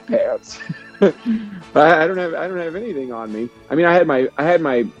sweatpants. I don't have anything on me. I mean, I had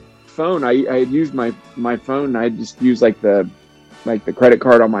my phone. I had used my phone. I just used like the credit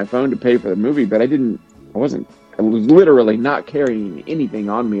card on my phone to pay for the movie, but I was literally not carrying anything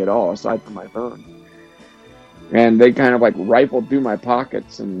on me at all aside from my phone. And they kind of like rifled through my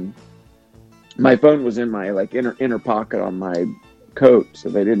pockets, and my phone was in my like inner pocket on my coat, so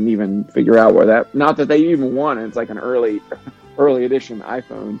they didn't even figure out where that. Not that they even want it. It's like an early edition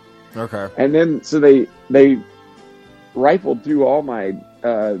iPhone. Okay. And then so they rifled through all my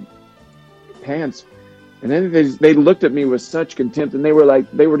pants, and then they looked at me with such contempt, and they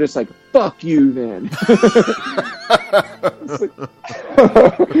were just like, "Fuck you, then."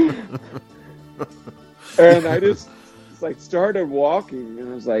 And I just started walking, and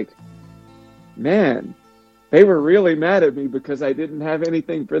I was like, man, they were really mad at me because I didn't have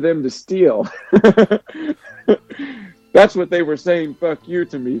anything for them to steal. That's what they were saying "fuck you"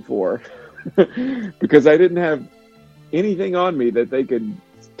 to me for. Because I didn't have anything on me that they could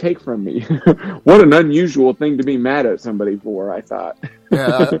take from me. What an unusual thing to be mad at somebody for, I thought.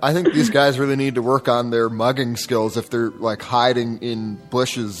 Yeah, I think these guys really need to work on their mugging skills if they're like hiding in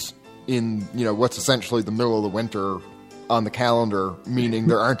bushes in, what's essentially the middle of the winter on the calendar, meaning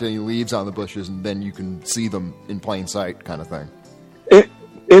there aren't any leaves on the bushes, and then you can see them in plain sight, kind of thing.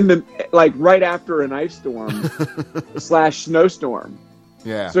 Right after an ice storm / snowstorm.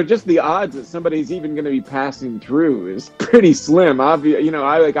 Yeah. So just the odds that somebody's even going to be passing through is pretty slim. Obviously,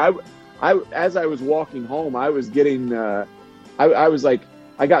 as I was walking home, I was getting, I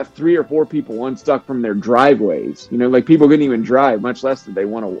got 3 or 4 people unstuck from their driveways. People couldn't even drive, much less did they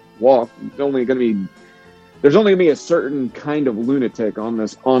want to walk. There's only going to be a certain kind of lunatic on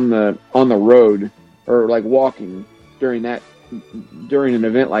the road, or walking during an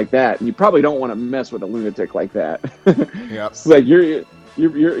event like that. And you probably don't want to mess with a lunatic like that. Yep. It's like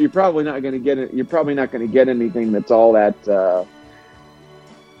you're probably not going to get it. You're probably not going to get anything that's all that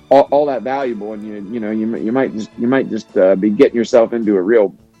all that valuable, and you might just be getting yourself into a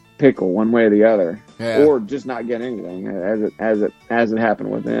real pickle one way or the other, or just not get anything, as it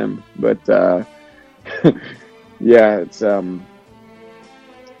happened with them. But yeah, it's I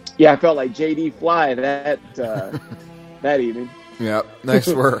felt like JD Fly that evening. Yep, nice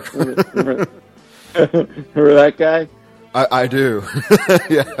work. Remember that guy? I do.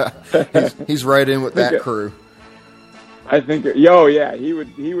 Yeah, he's right in with that crew. I think,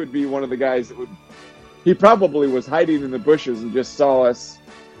 he would be one of the guys that would. He probably was hiding in the bushes and just saw us,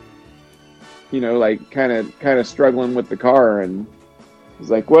 kind of struggling with the car, and was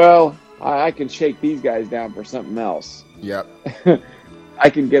like, "Well, I can shake these guys down for something else." Yep. I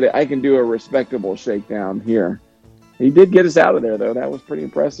can do a respectable shakedown here. He did get us out of there, though. That was pretty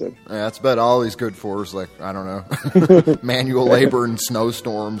impressive. Yeah, that's about all he's good for is, I don't know, manual labor and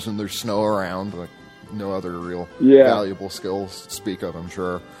snowstorms, and there's snow around. No other real valuable skills to speak of, I'm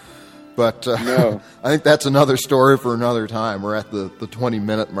sure. But no. I think that's another story for another time. We're at the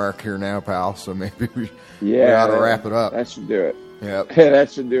 20-minute mark here now, pal, so maybe we ought to wrap it up. That should do it. Yep. That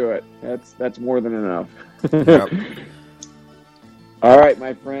should do it. That's more than enough. Yep. All right,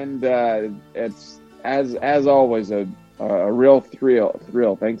 my friend. It's as always a real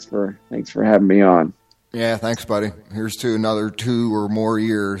thrill. Thanks for having me on. Yeah, thanks, buddy. Here's to another 2 or more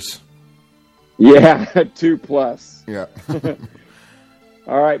years. Yeah, 2+. Yeah.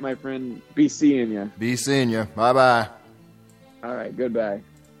 All right, my friend. Be seeing you. Be seeing you. Bye-bye. All right, goodbye.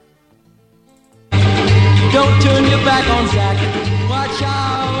 Don't turn your back on Zach. Watch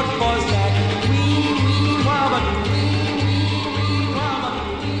out for Zach. Wee, wee, wobble.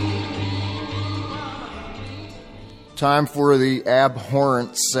 Time for the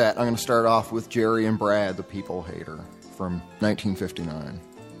abhorrent set. I'm going to start off with Jerry and Brad, the People Hater, from 1959.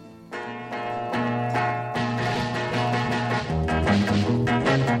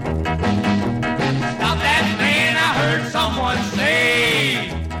 Stop that man, I heard someone say.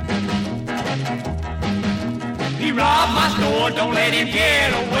 He robbed my store, don't let him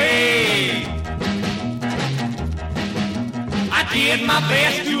get away. I did my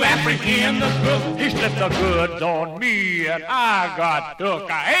best to apprehend the crook. He slipped the goods on me and I got took.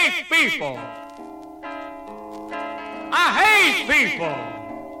 I hate people. I hate people.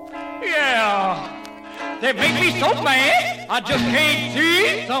 Yeah. They make me so mad, I just can't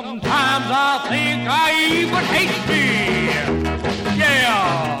see. Sometimes I think I even hate me.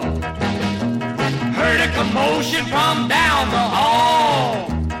 Yeah. Heard a commotion from down the hall.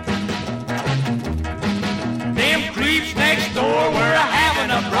 Them creeps next door were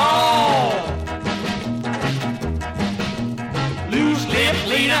having a brawl. Loose lip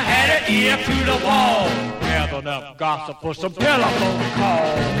Lena had her ear to the wall. Had enough gossip for some telephone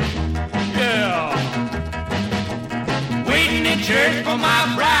calls. Yeah. Waiting in church for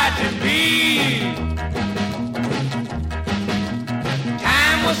my bride to be.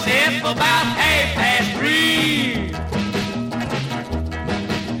 Time was set for about 3:30.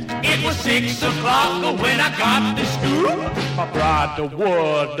 It was 6 o'clock when I got to school. My bride to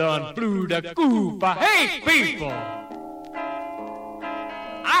wood done flew the coop. I hate people.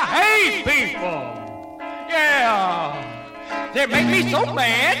 I hate people. Yeah. They make me so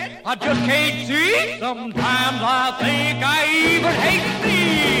mad, I just can't see. Sometimes I think I even hate me.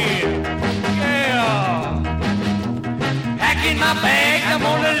 Yeah. Packing my bags, I'm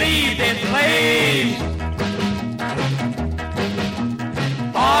gonna leave this place.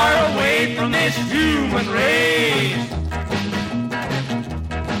 Far away from this human race.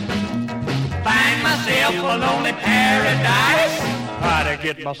 Find myself a lonely paradise. Try to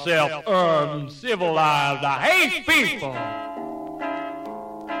get myself uncivilized. I hate people.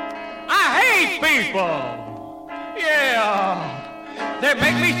 I hate people. Yeah. They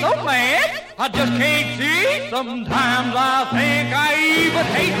make me so mad, I just can't see. Sometimes I think I even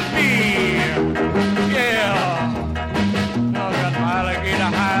hate me. Yeah. I got my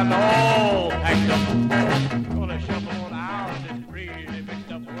alligator hide all packed up. Gonna shuffle on out of this really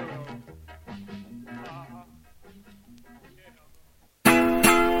mixed up world.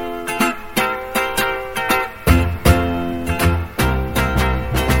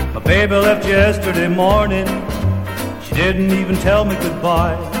 My baby left yesterday morning. She didn't even tell me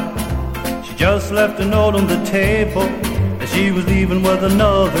goodbye. She just left a note on the table that she was leaving with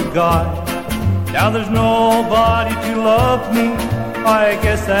another guy. Now there's nobody to love me. I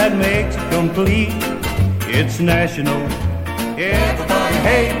guess that makes it complete. It's national. Everybody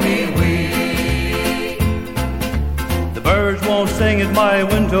hate me weak. The birds won't sing at my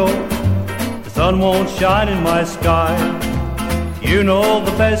window. The sun won't shine in my sky. You know,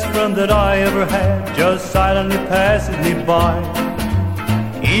 the best friend that I ever had just silently passes me by.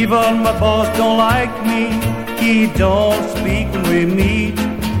 Even my boss don't like me. He don't speak when we meet.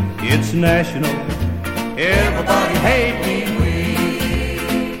 It's national. Everybody hate me.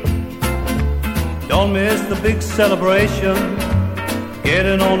 Don't miss the big celebration.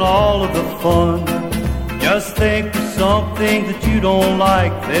 Getting on all of the fun. Just think of something that you don't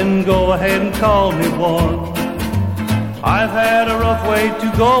like, then go ahead and call me one. I've had a rough way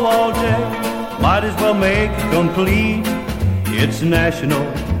to go all day. Might as well make it complete. It's national.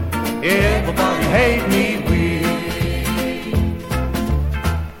 Everybody hate me weak.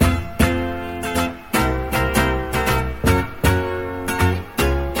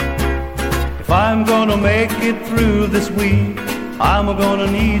 If I'm gonna make it through this week, I'm gonna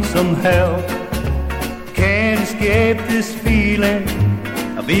need some help. Can't escape this feeling.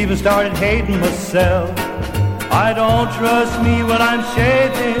 I've even started hating myself. I don't trust me when I'm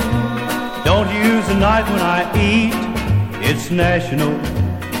shaving. Don't use a knife when I eat. It's national.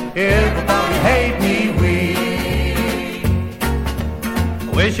 Everybody hate me weak.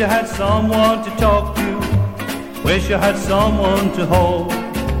 I wish I had someone to talk to. Wish I had someone to hold.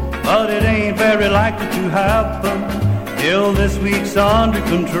 But it ain't very likely to happen till this week's under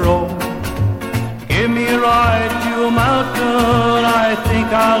control. Give me a ride to a mountain. I think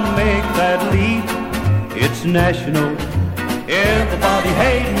I'll make that leap. It's national. Everybody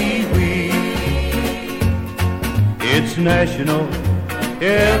hate me weak. It's national.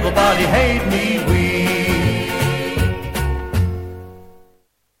 Everybody hate me weak.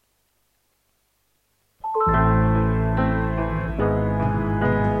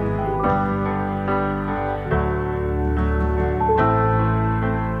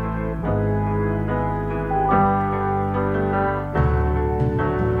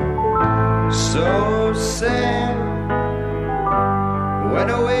 So sad,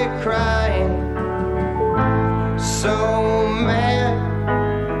 went away crying, so mad,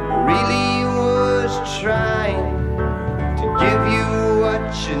 really was trying to give you what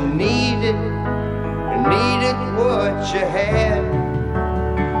you needed what you had.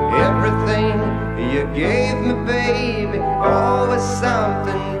 Everything you gave me, baby, always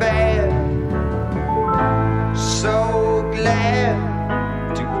something bad. So glad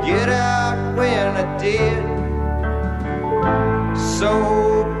to get out when I did. So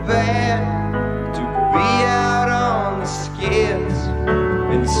bad to be out on the skids.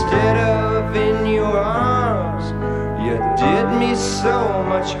 Instead of in your arms, you did me so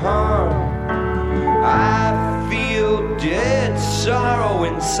much harm. I feel dead sorrow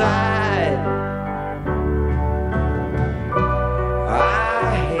inside.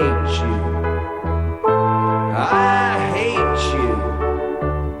 I hate you. I hate you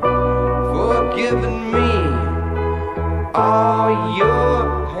for giving me all your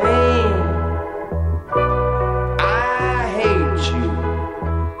pain. I hate you.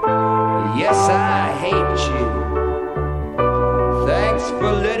 Yes, I hate you. Thanks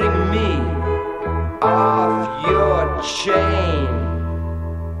for letting me off your chain.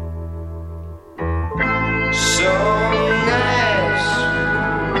 So nice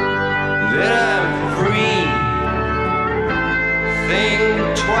that I'm free. Think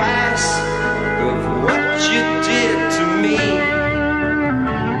twice of what you did to me.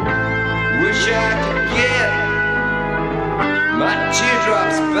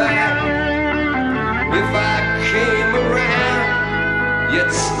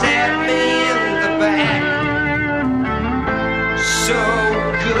 stab me in the back. So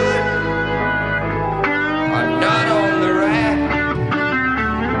good, I'm not on the rack.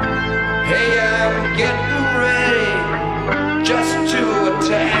 Hey, I'm getting ready just to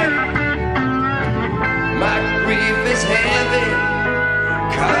attack. My grief is heavy,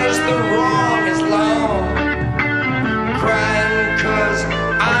 'cause the wrong is long. Crying 'cause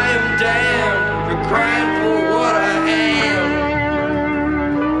I'm down, you're crying for what I am.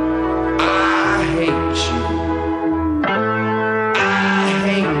 I hate you, I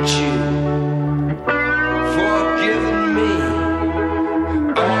hate you for giving me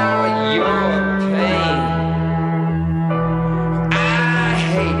all your pain. I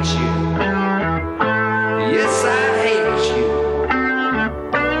hate you, yes I hate you.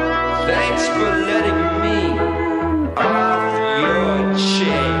 Thanks for letting me off your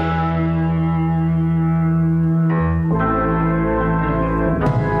chain.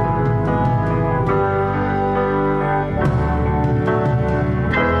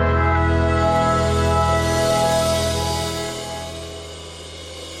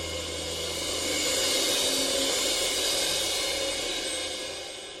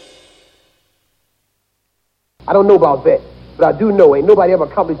 I don't know about that, but I do know ain't nobody ever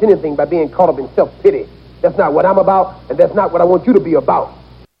accomplished anything by being caught up in self-pity. That's not what I'm about, and that's not what I want you to be about.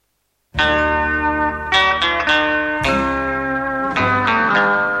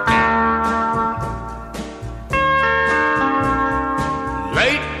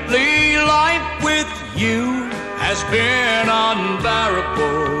 Lately, life with you has been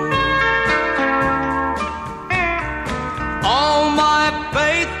unbearable. All my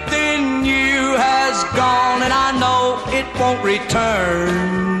faith in you has gone, and I know it won't return.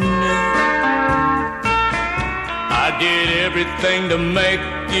 I did everything to make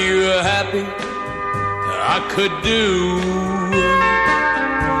you happy I could do.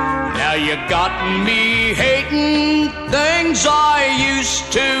 Now you got me hating things I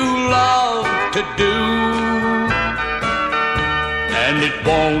used to love to do. And it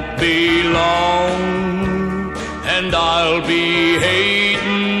won't be long, and I'll be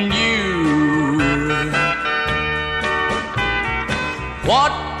hating you.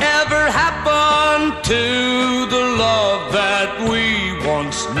 Whatever happened to the love that we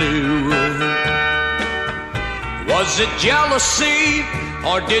once knew? Was it jealousy,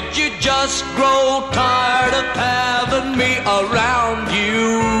 or did you just grow tired of having me around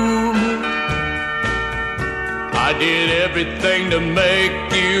you? I did everything to make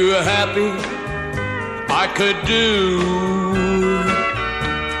you happy I could do.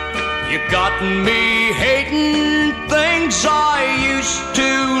 You got me hating things I used to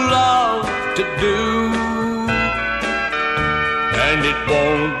love to do. And it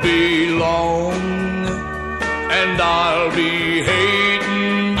won't be long, and I'll be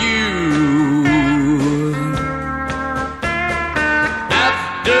hating you.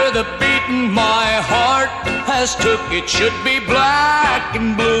 After the beating my heart has took, it should be black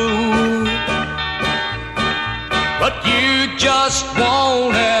and blue. But you just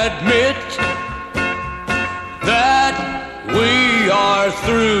won't admit that we are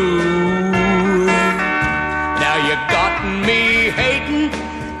through. Now you got me hating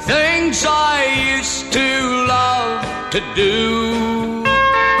things I used to love to do.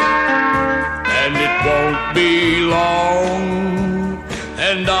 And it won't be long,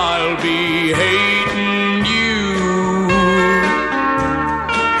 and I'll be hating you.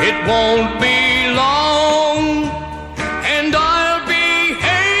 It won't be long, and I'll be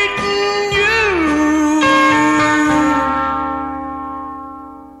hating you.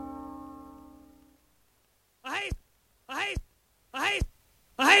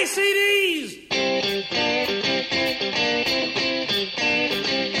 I hate CDs.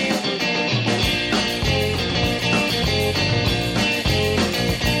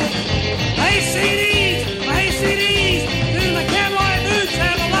 I hate CDs. Then the cowboy boots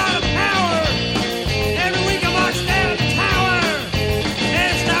have a lot of power.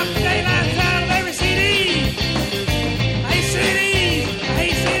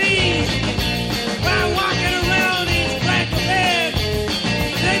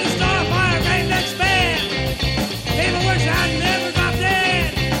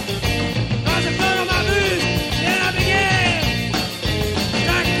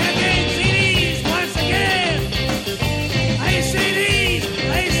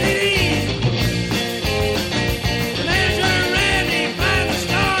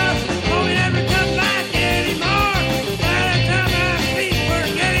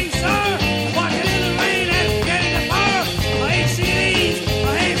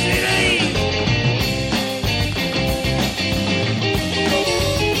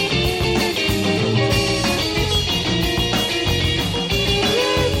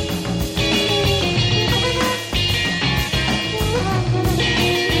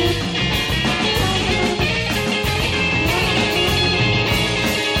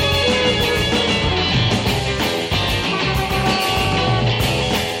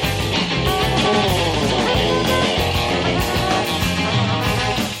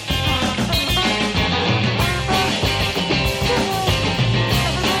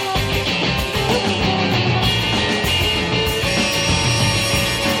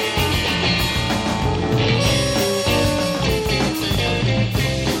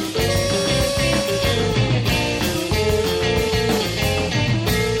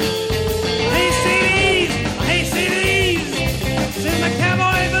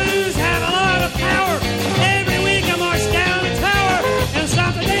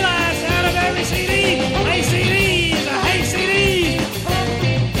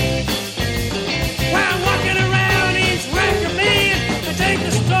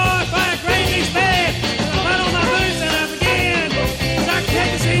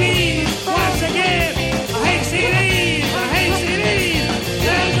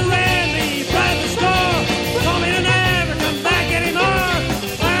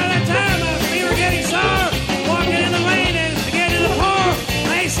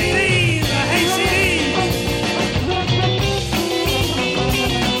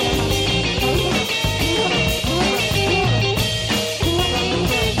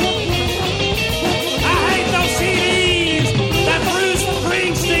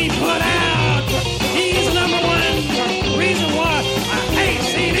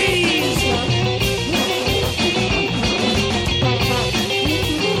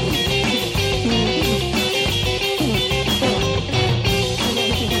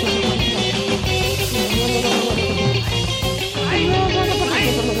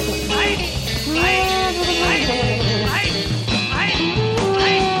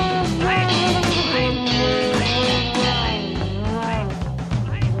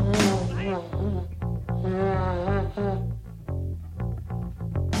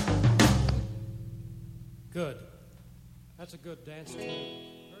 Good. That's a good dance tune.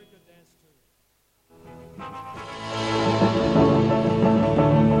 Very good dance tune.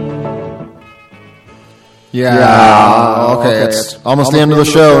 Yeah, okay, it's almost the end of the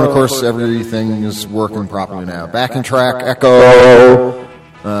show, and of course everything is working properly now. Backing track, echo.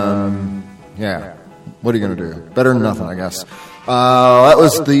 Yeah, what are you going to do? Better than nothing, I guess. That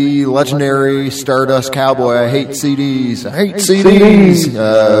was the legendary Stardust Cowboy. I hate CDs. I hate CDs.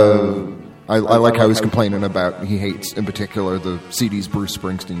 I like how he's complaining about, he hates, in particular, the CDs Bruce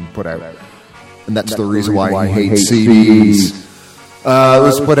Springsteen put out. And that's the reason why he hates CDs. It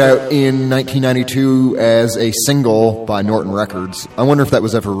was put out in 1992 as a single by Norton Records. I wonder if that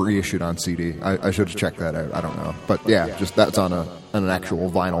was ever reissued on CD. I should have checked that out. I don't know. But yeah, just that's on an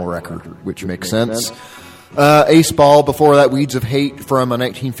actual vinyl record, which makes sense. Ace Ball, before that, Weeds of Hate from a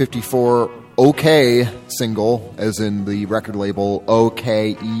 1954 OK single, as in the record label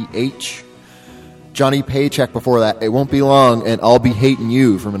OKEH. Johnny Paycheck before that, It Won't Be Long, and I'll Be Hating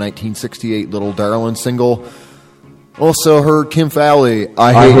You from a 1968 Little Darlin' single. Also heard Kim Fowley,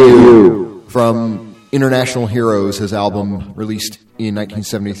 I Hate You, from International Heroes, his album released in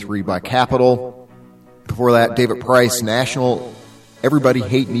 1973 by Capitol. Before that, David Price, National, Everybody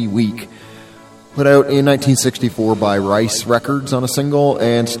Hate Me Weak, put out in 1964 by Rice Records on a single,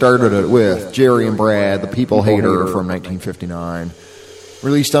 and started it with Jerry and Brad, The People Hater, from 1959,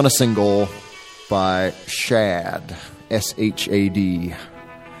 released on a single by Shad, S-H-A-D.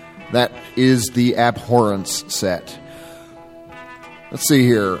 That is the Abhorrence set. Let's see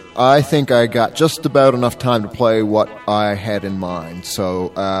here. I think I got just about enough time to play what I had in mind.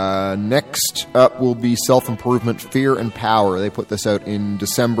 So next up will be Self-Improvement, Fear and Power. They put this out in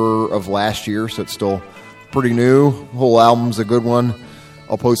December of last year, so it's still pretty new. The whole album's a good one.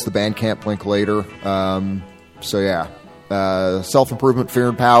 I'll post the Bandcamp link later. So yeah, Self-Improvement, Fear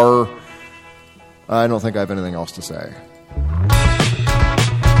and Power. I don't think I have anything else to say.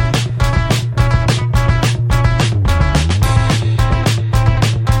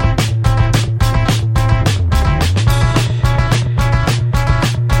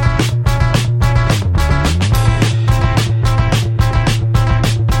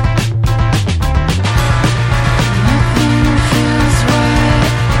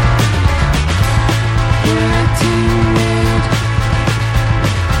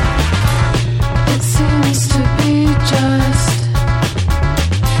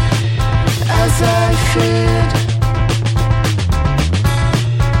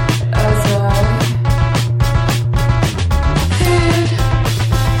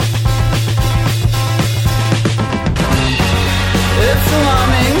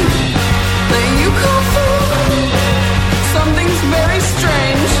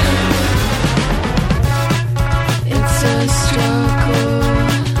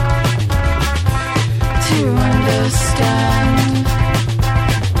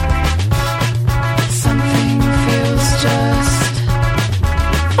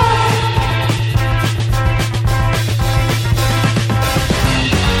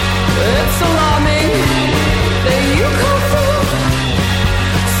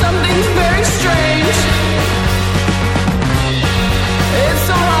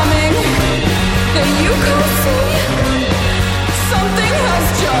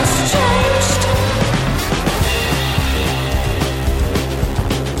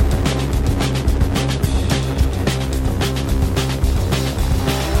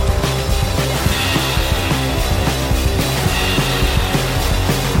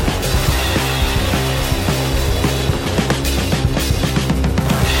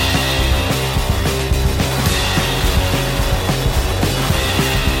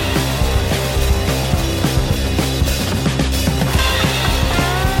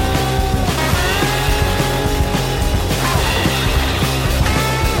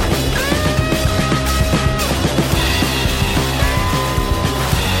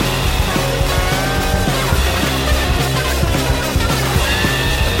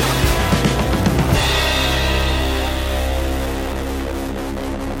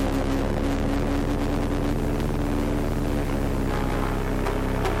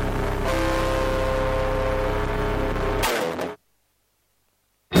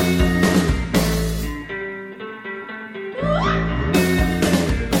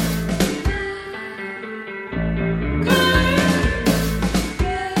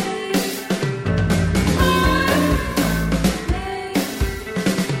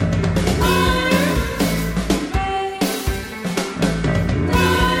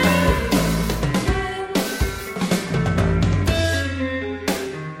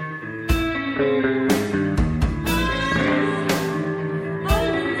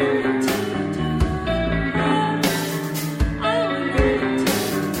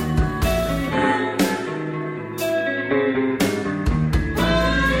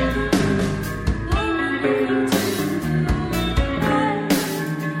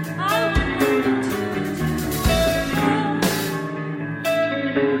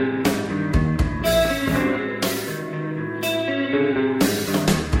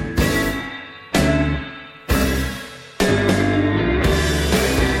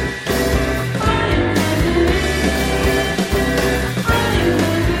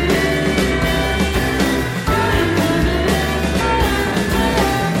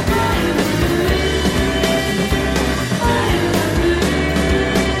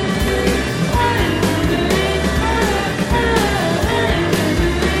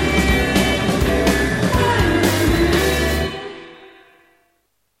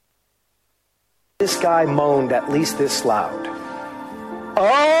 this guy moaned at least this loud.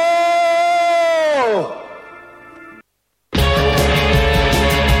 Oh!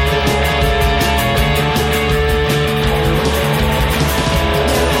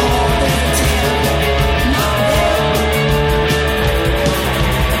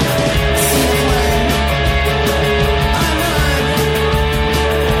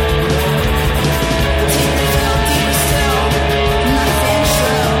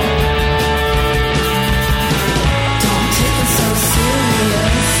 Don't take it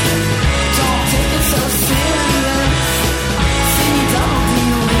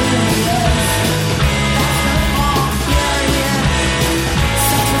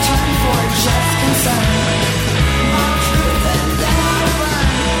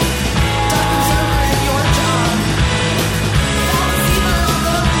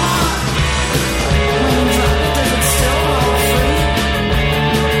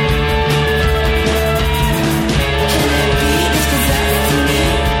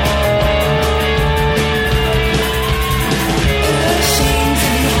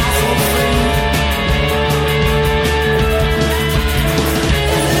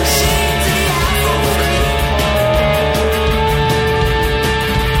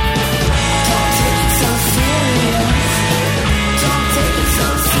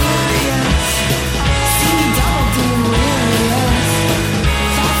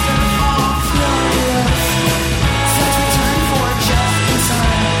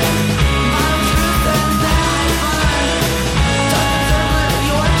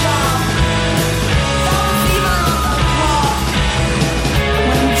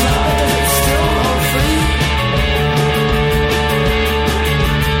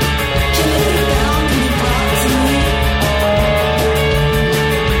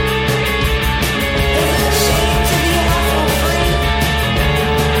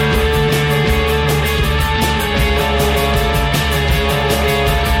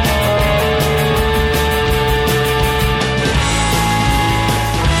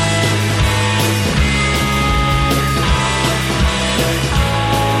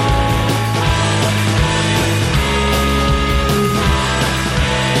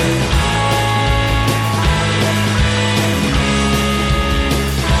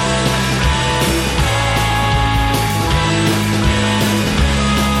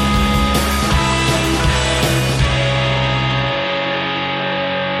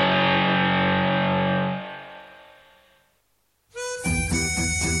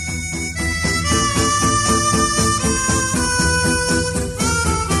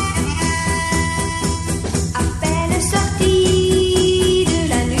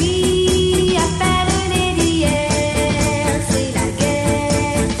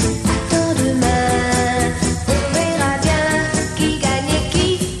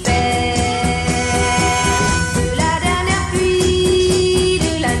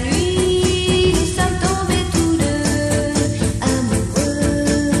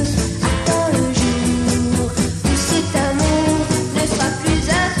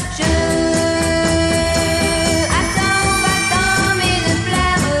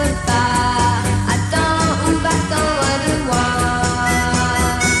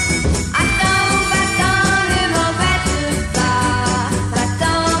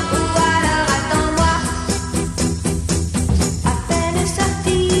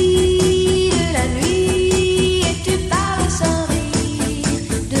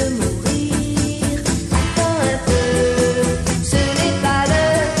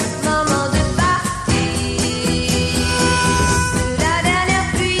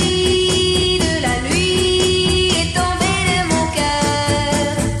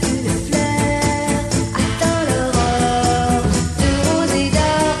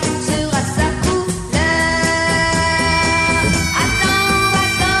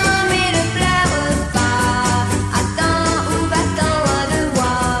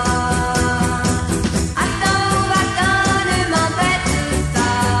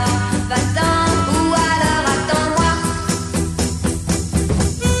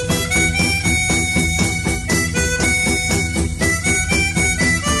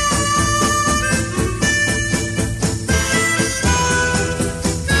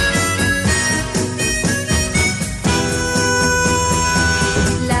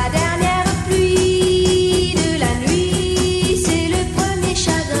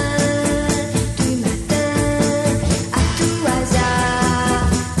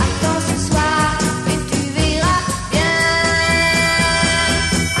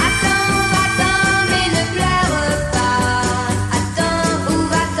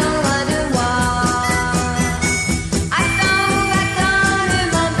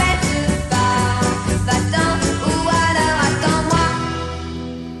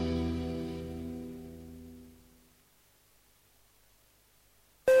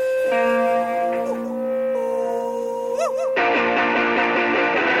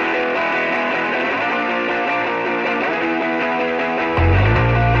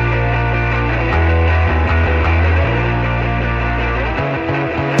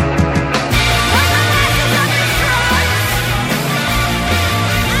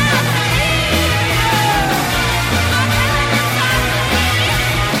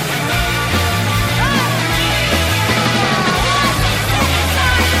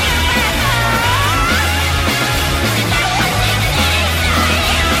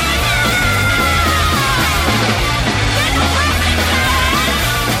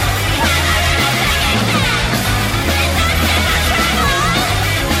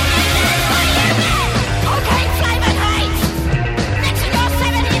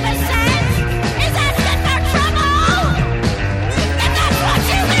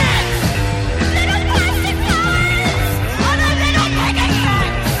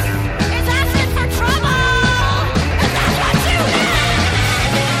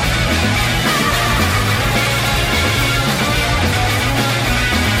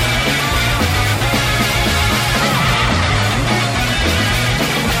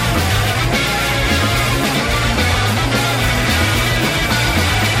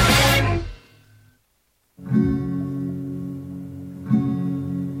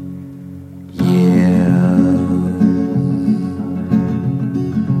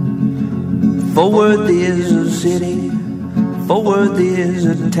Fort Worth is a city, Fort Worth is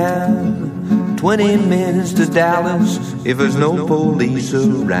a town. 20 minutes to Dallas if there's no police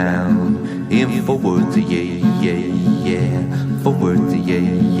around. In Fort Worth, yeah, yeah, yeah. Fort Worth, yeah,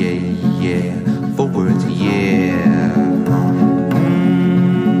 yeah, yeah. Fort Worth, yeah.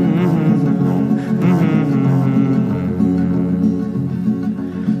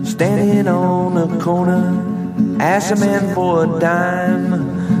 Standing on a corner, asked a man for a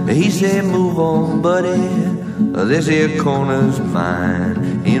dime. He said, move on, buddy, this here corner's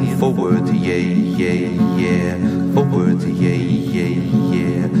mine. In Fort Worth, yeah, yeah, yeah. Fort Worth, yeah, yeah,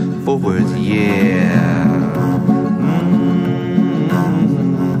 yeah. Fort Worth, yeah.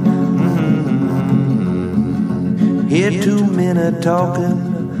 Here 2 men are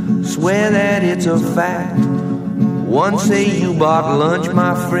talking, swear that it's a fact. One say you bought lunch,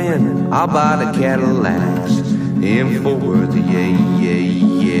 my friend, I'll buy the Cadillacs. In Fort Worth, yeah, yeah,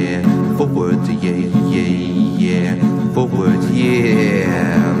 yeah. Fort Worth, yeah, yeah, yeah. Fort Worth,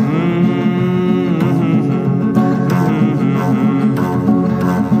 yeah.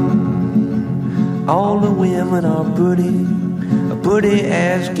 All the women are pretty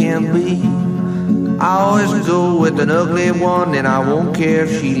as can be. I always go with an ugly one, and I won't care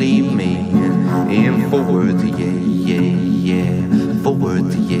if she leave me. In Fort Worth, yeah, yeah, yeah. Fort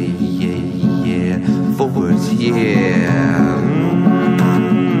Worth, yeah, yeah, yeah. Fort Worth, yeah.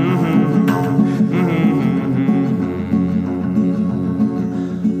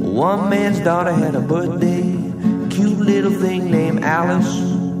 One man's daughter had a birthday, cute little thing named Alice.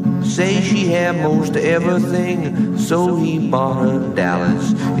 Say she had most everything, so he bought her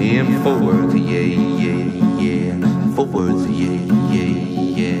Dallas. In Fort Worth, yeah, yeah, yeah. Fort Worth, yeah, yeah,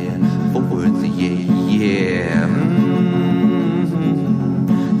 yeah. Fort Worth, yeah, yeah.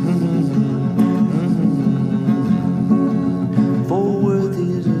 Fort Worth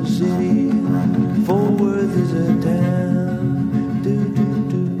is a city, Fort Worth is a town.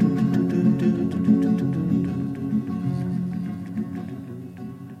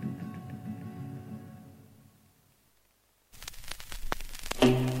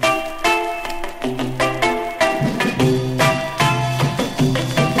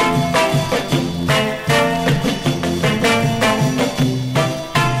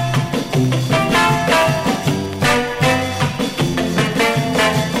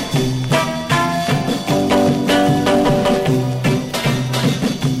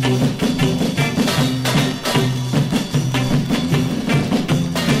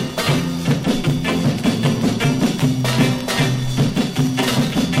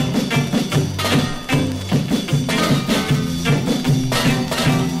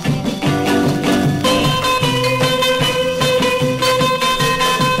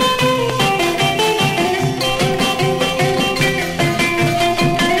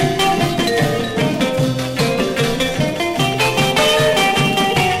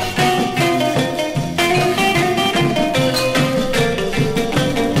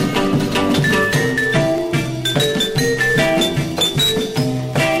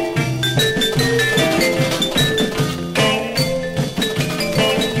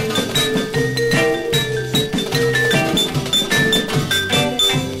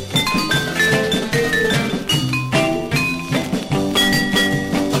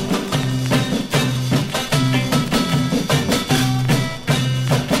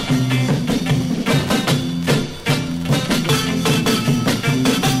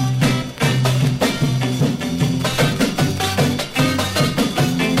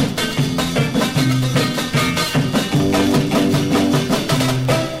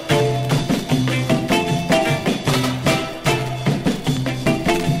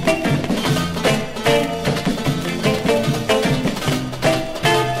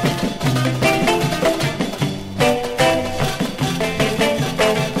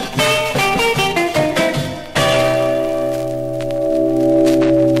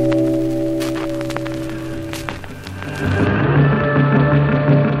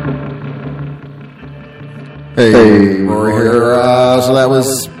 Hey, Rory here. So that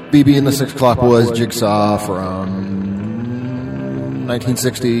was BB and the Six O'Clock Boys Jigsaw from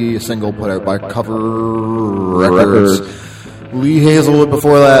 1960, a single put out by Cover Records. Lee Hazelwood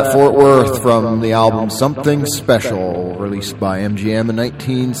before that, Fort Worth, from the album Something Special, released by MGM in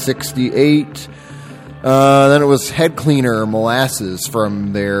 1968. Then it was Head Cleaner, Molasses,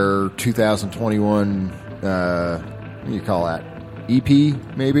 from their 2021, what do you call that? EP,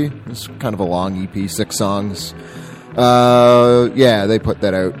 maybe? It's kind of a long EP, 6 songs. Yeah, they put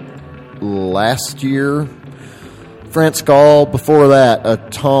that out last year. France Gall, before that, A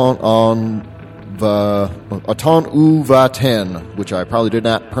Taunt on Autant ou Va-T'en, which I probably did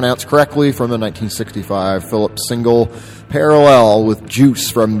not pronounce correctly, from the 1965 Philips single Parallel with Juice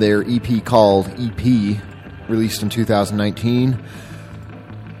from their EP called EP, released in 2019.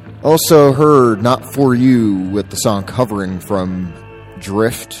 Also heard Not For You with the song Covering from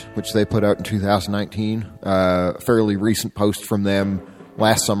Drift, which they put out in 2019. Fairly recent post from them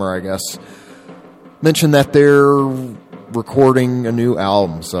last summer, I guess. Mentioned that they're recording a new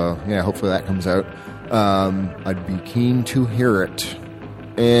album, so yeah, hopefully that comes out. I'd be keen to hear it.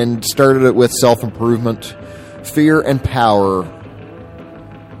 And started it with Self-Improvement. Fear and Power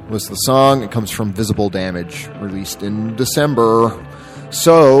was the song. It comes from Visible Damage, released in December.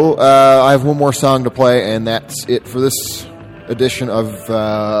 So, I have one more song to play, and that's it for this edition of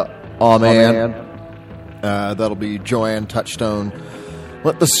Aw Man. That'll be Joanne Touchstone.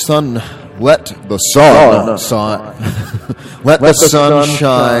 Let the sun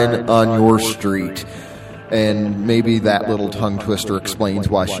shine on your street. And maybe that little tongue twister explains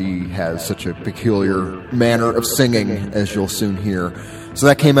why she has such a peculiar manner of singing, as you'll soon hear. So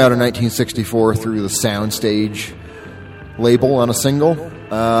that came out in 1964 through the Soundstage label on a single.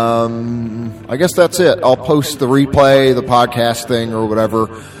 I guess that's it. I'll post the replay, the podcast thing, or whatever,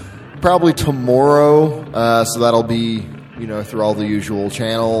 probably tomorrow. So that'll be, through all the usual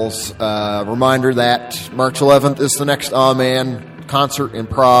channels. Reminder that March 11th is the next Aw Man concert in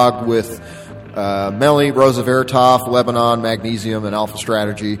Prague with Melly, Rosa Veritov, Lebanon, Magnesium, and Alpha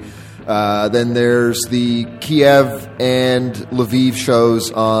Strategy. Then there's the Kiev and Lviv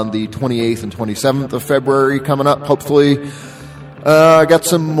shows on the 28th and 27th of February coming up, hopefully. I got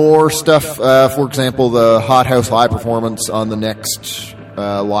some more stuff. For example, the Hot House live performance on the next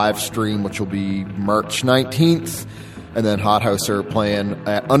live stream, which will be March 19th. And then Hot House are playing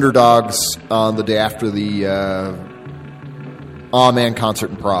at Underdogs on the day after the Aw Man concert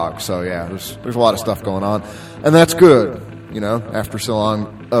in Prague. So yeah, there's a lot of stuff going on, and that's good. After so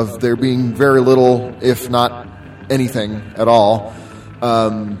long of there being very little, if not anything at all.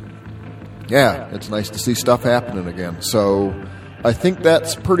 Yeah, it's nice to see stuff happening again. So I think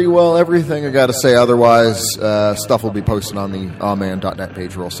that's pretty well everything I got to say. Otherwise, stuff will be posted on the awman.net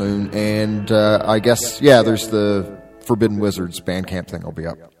page real soon. And I guess, there's the Forbidden Wizards Bandcamp thing will be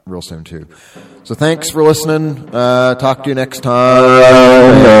up real soon too. So thanks for listening. Talk to you next time.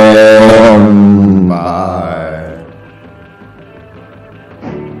 Bye.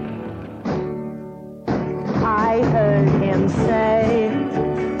 I heard him say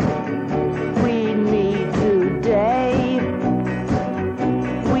we'd meet today.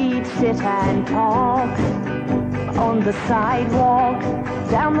 We'd sit and talk on the sidewalk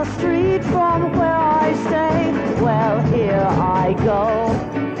down the street from where I stay. Well, here I go.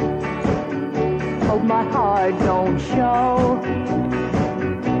 Hope my heart don't show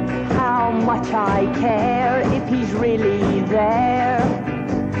how much I care if he's really there,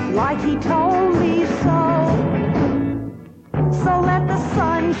 like he told me so. So let the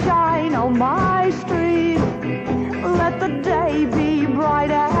sun shine on my street. Let the day be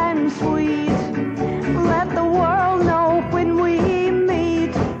bright and sweet. Let the world know when we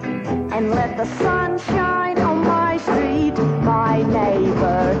meet. And let the sun shine on my street, my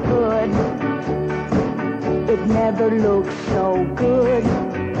neighborhood. It never looks so good.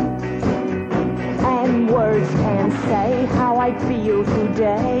 And words can't say how I feel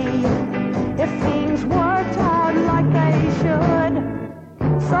today. If things worked out like they should.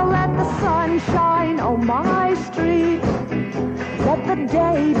 So let the sun shine on my street. Let the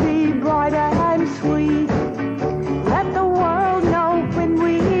day be bright and sweet. Let the world know when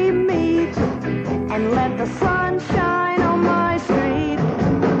we meet. And let the sun shine on my street.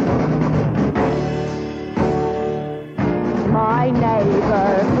 My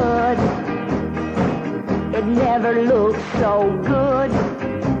neighborhood, it never looks so good.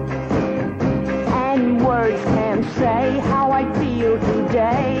 And words can't say how I feel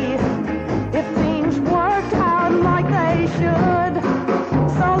today. If things worked out like they should.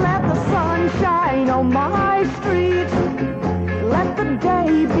 So let the sun shine on my street. Let the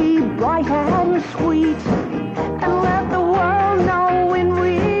day be bright and sweet. And let the world know when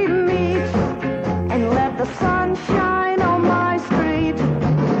we meet. And let the sun shine on my street.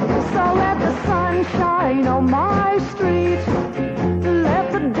 So let the sun shine on my street.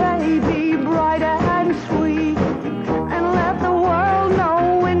 Let the day be bright and sweet. And let the world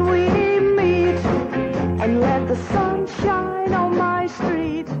know when we meet. And let the sun shine on my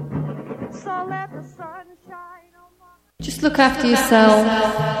street. So let the sun shine on my... Just look after yourself,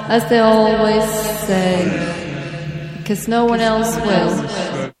 as they always say, because no one else will.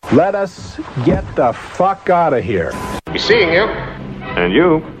 Let us get the fuck out of here. Be seeing you. And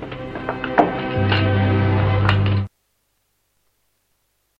you.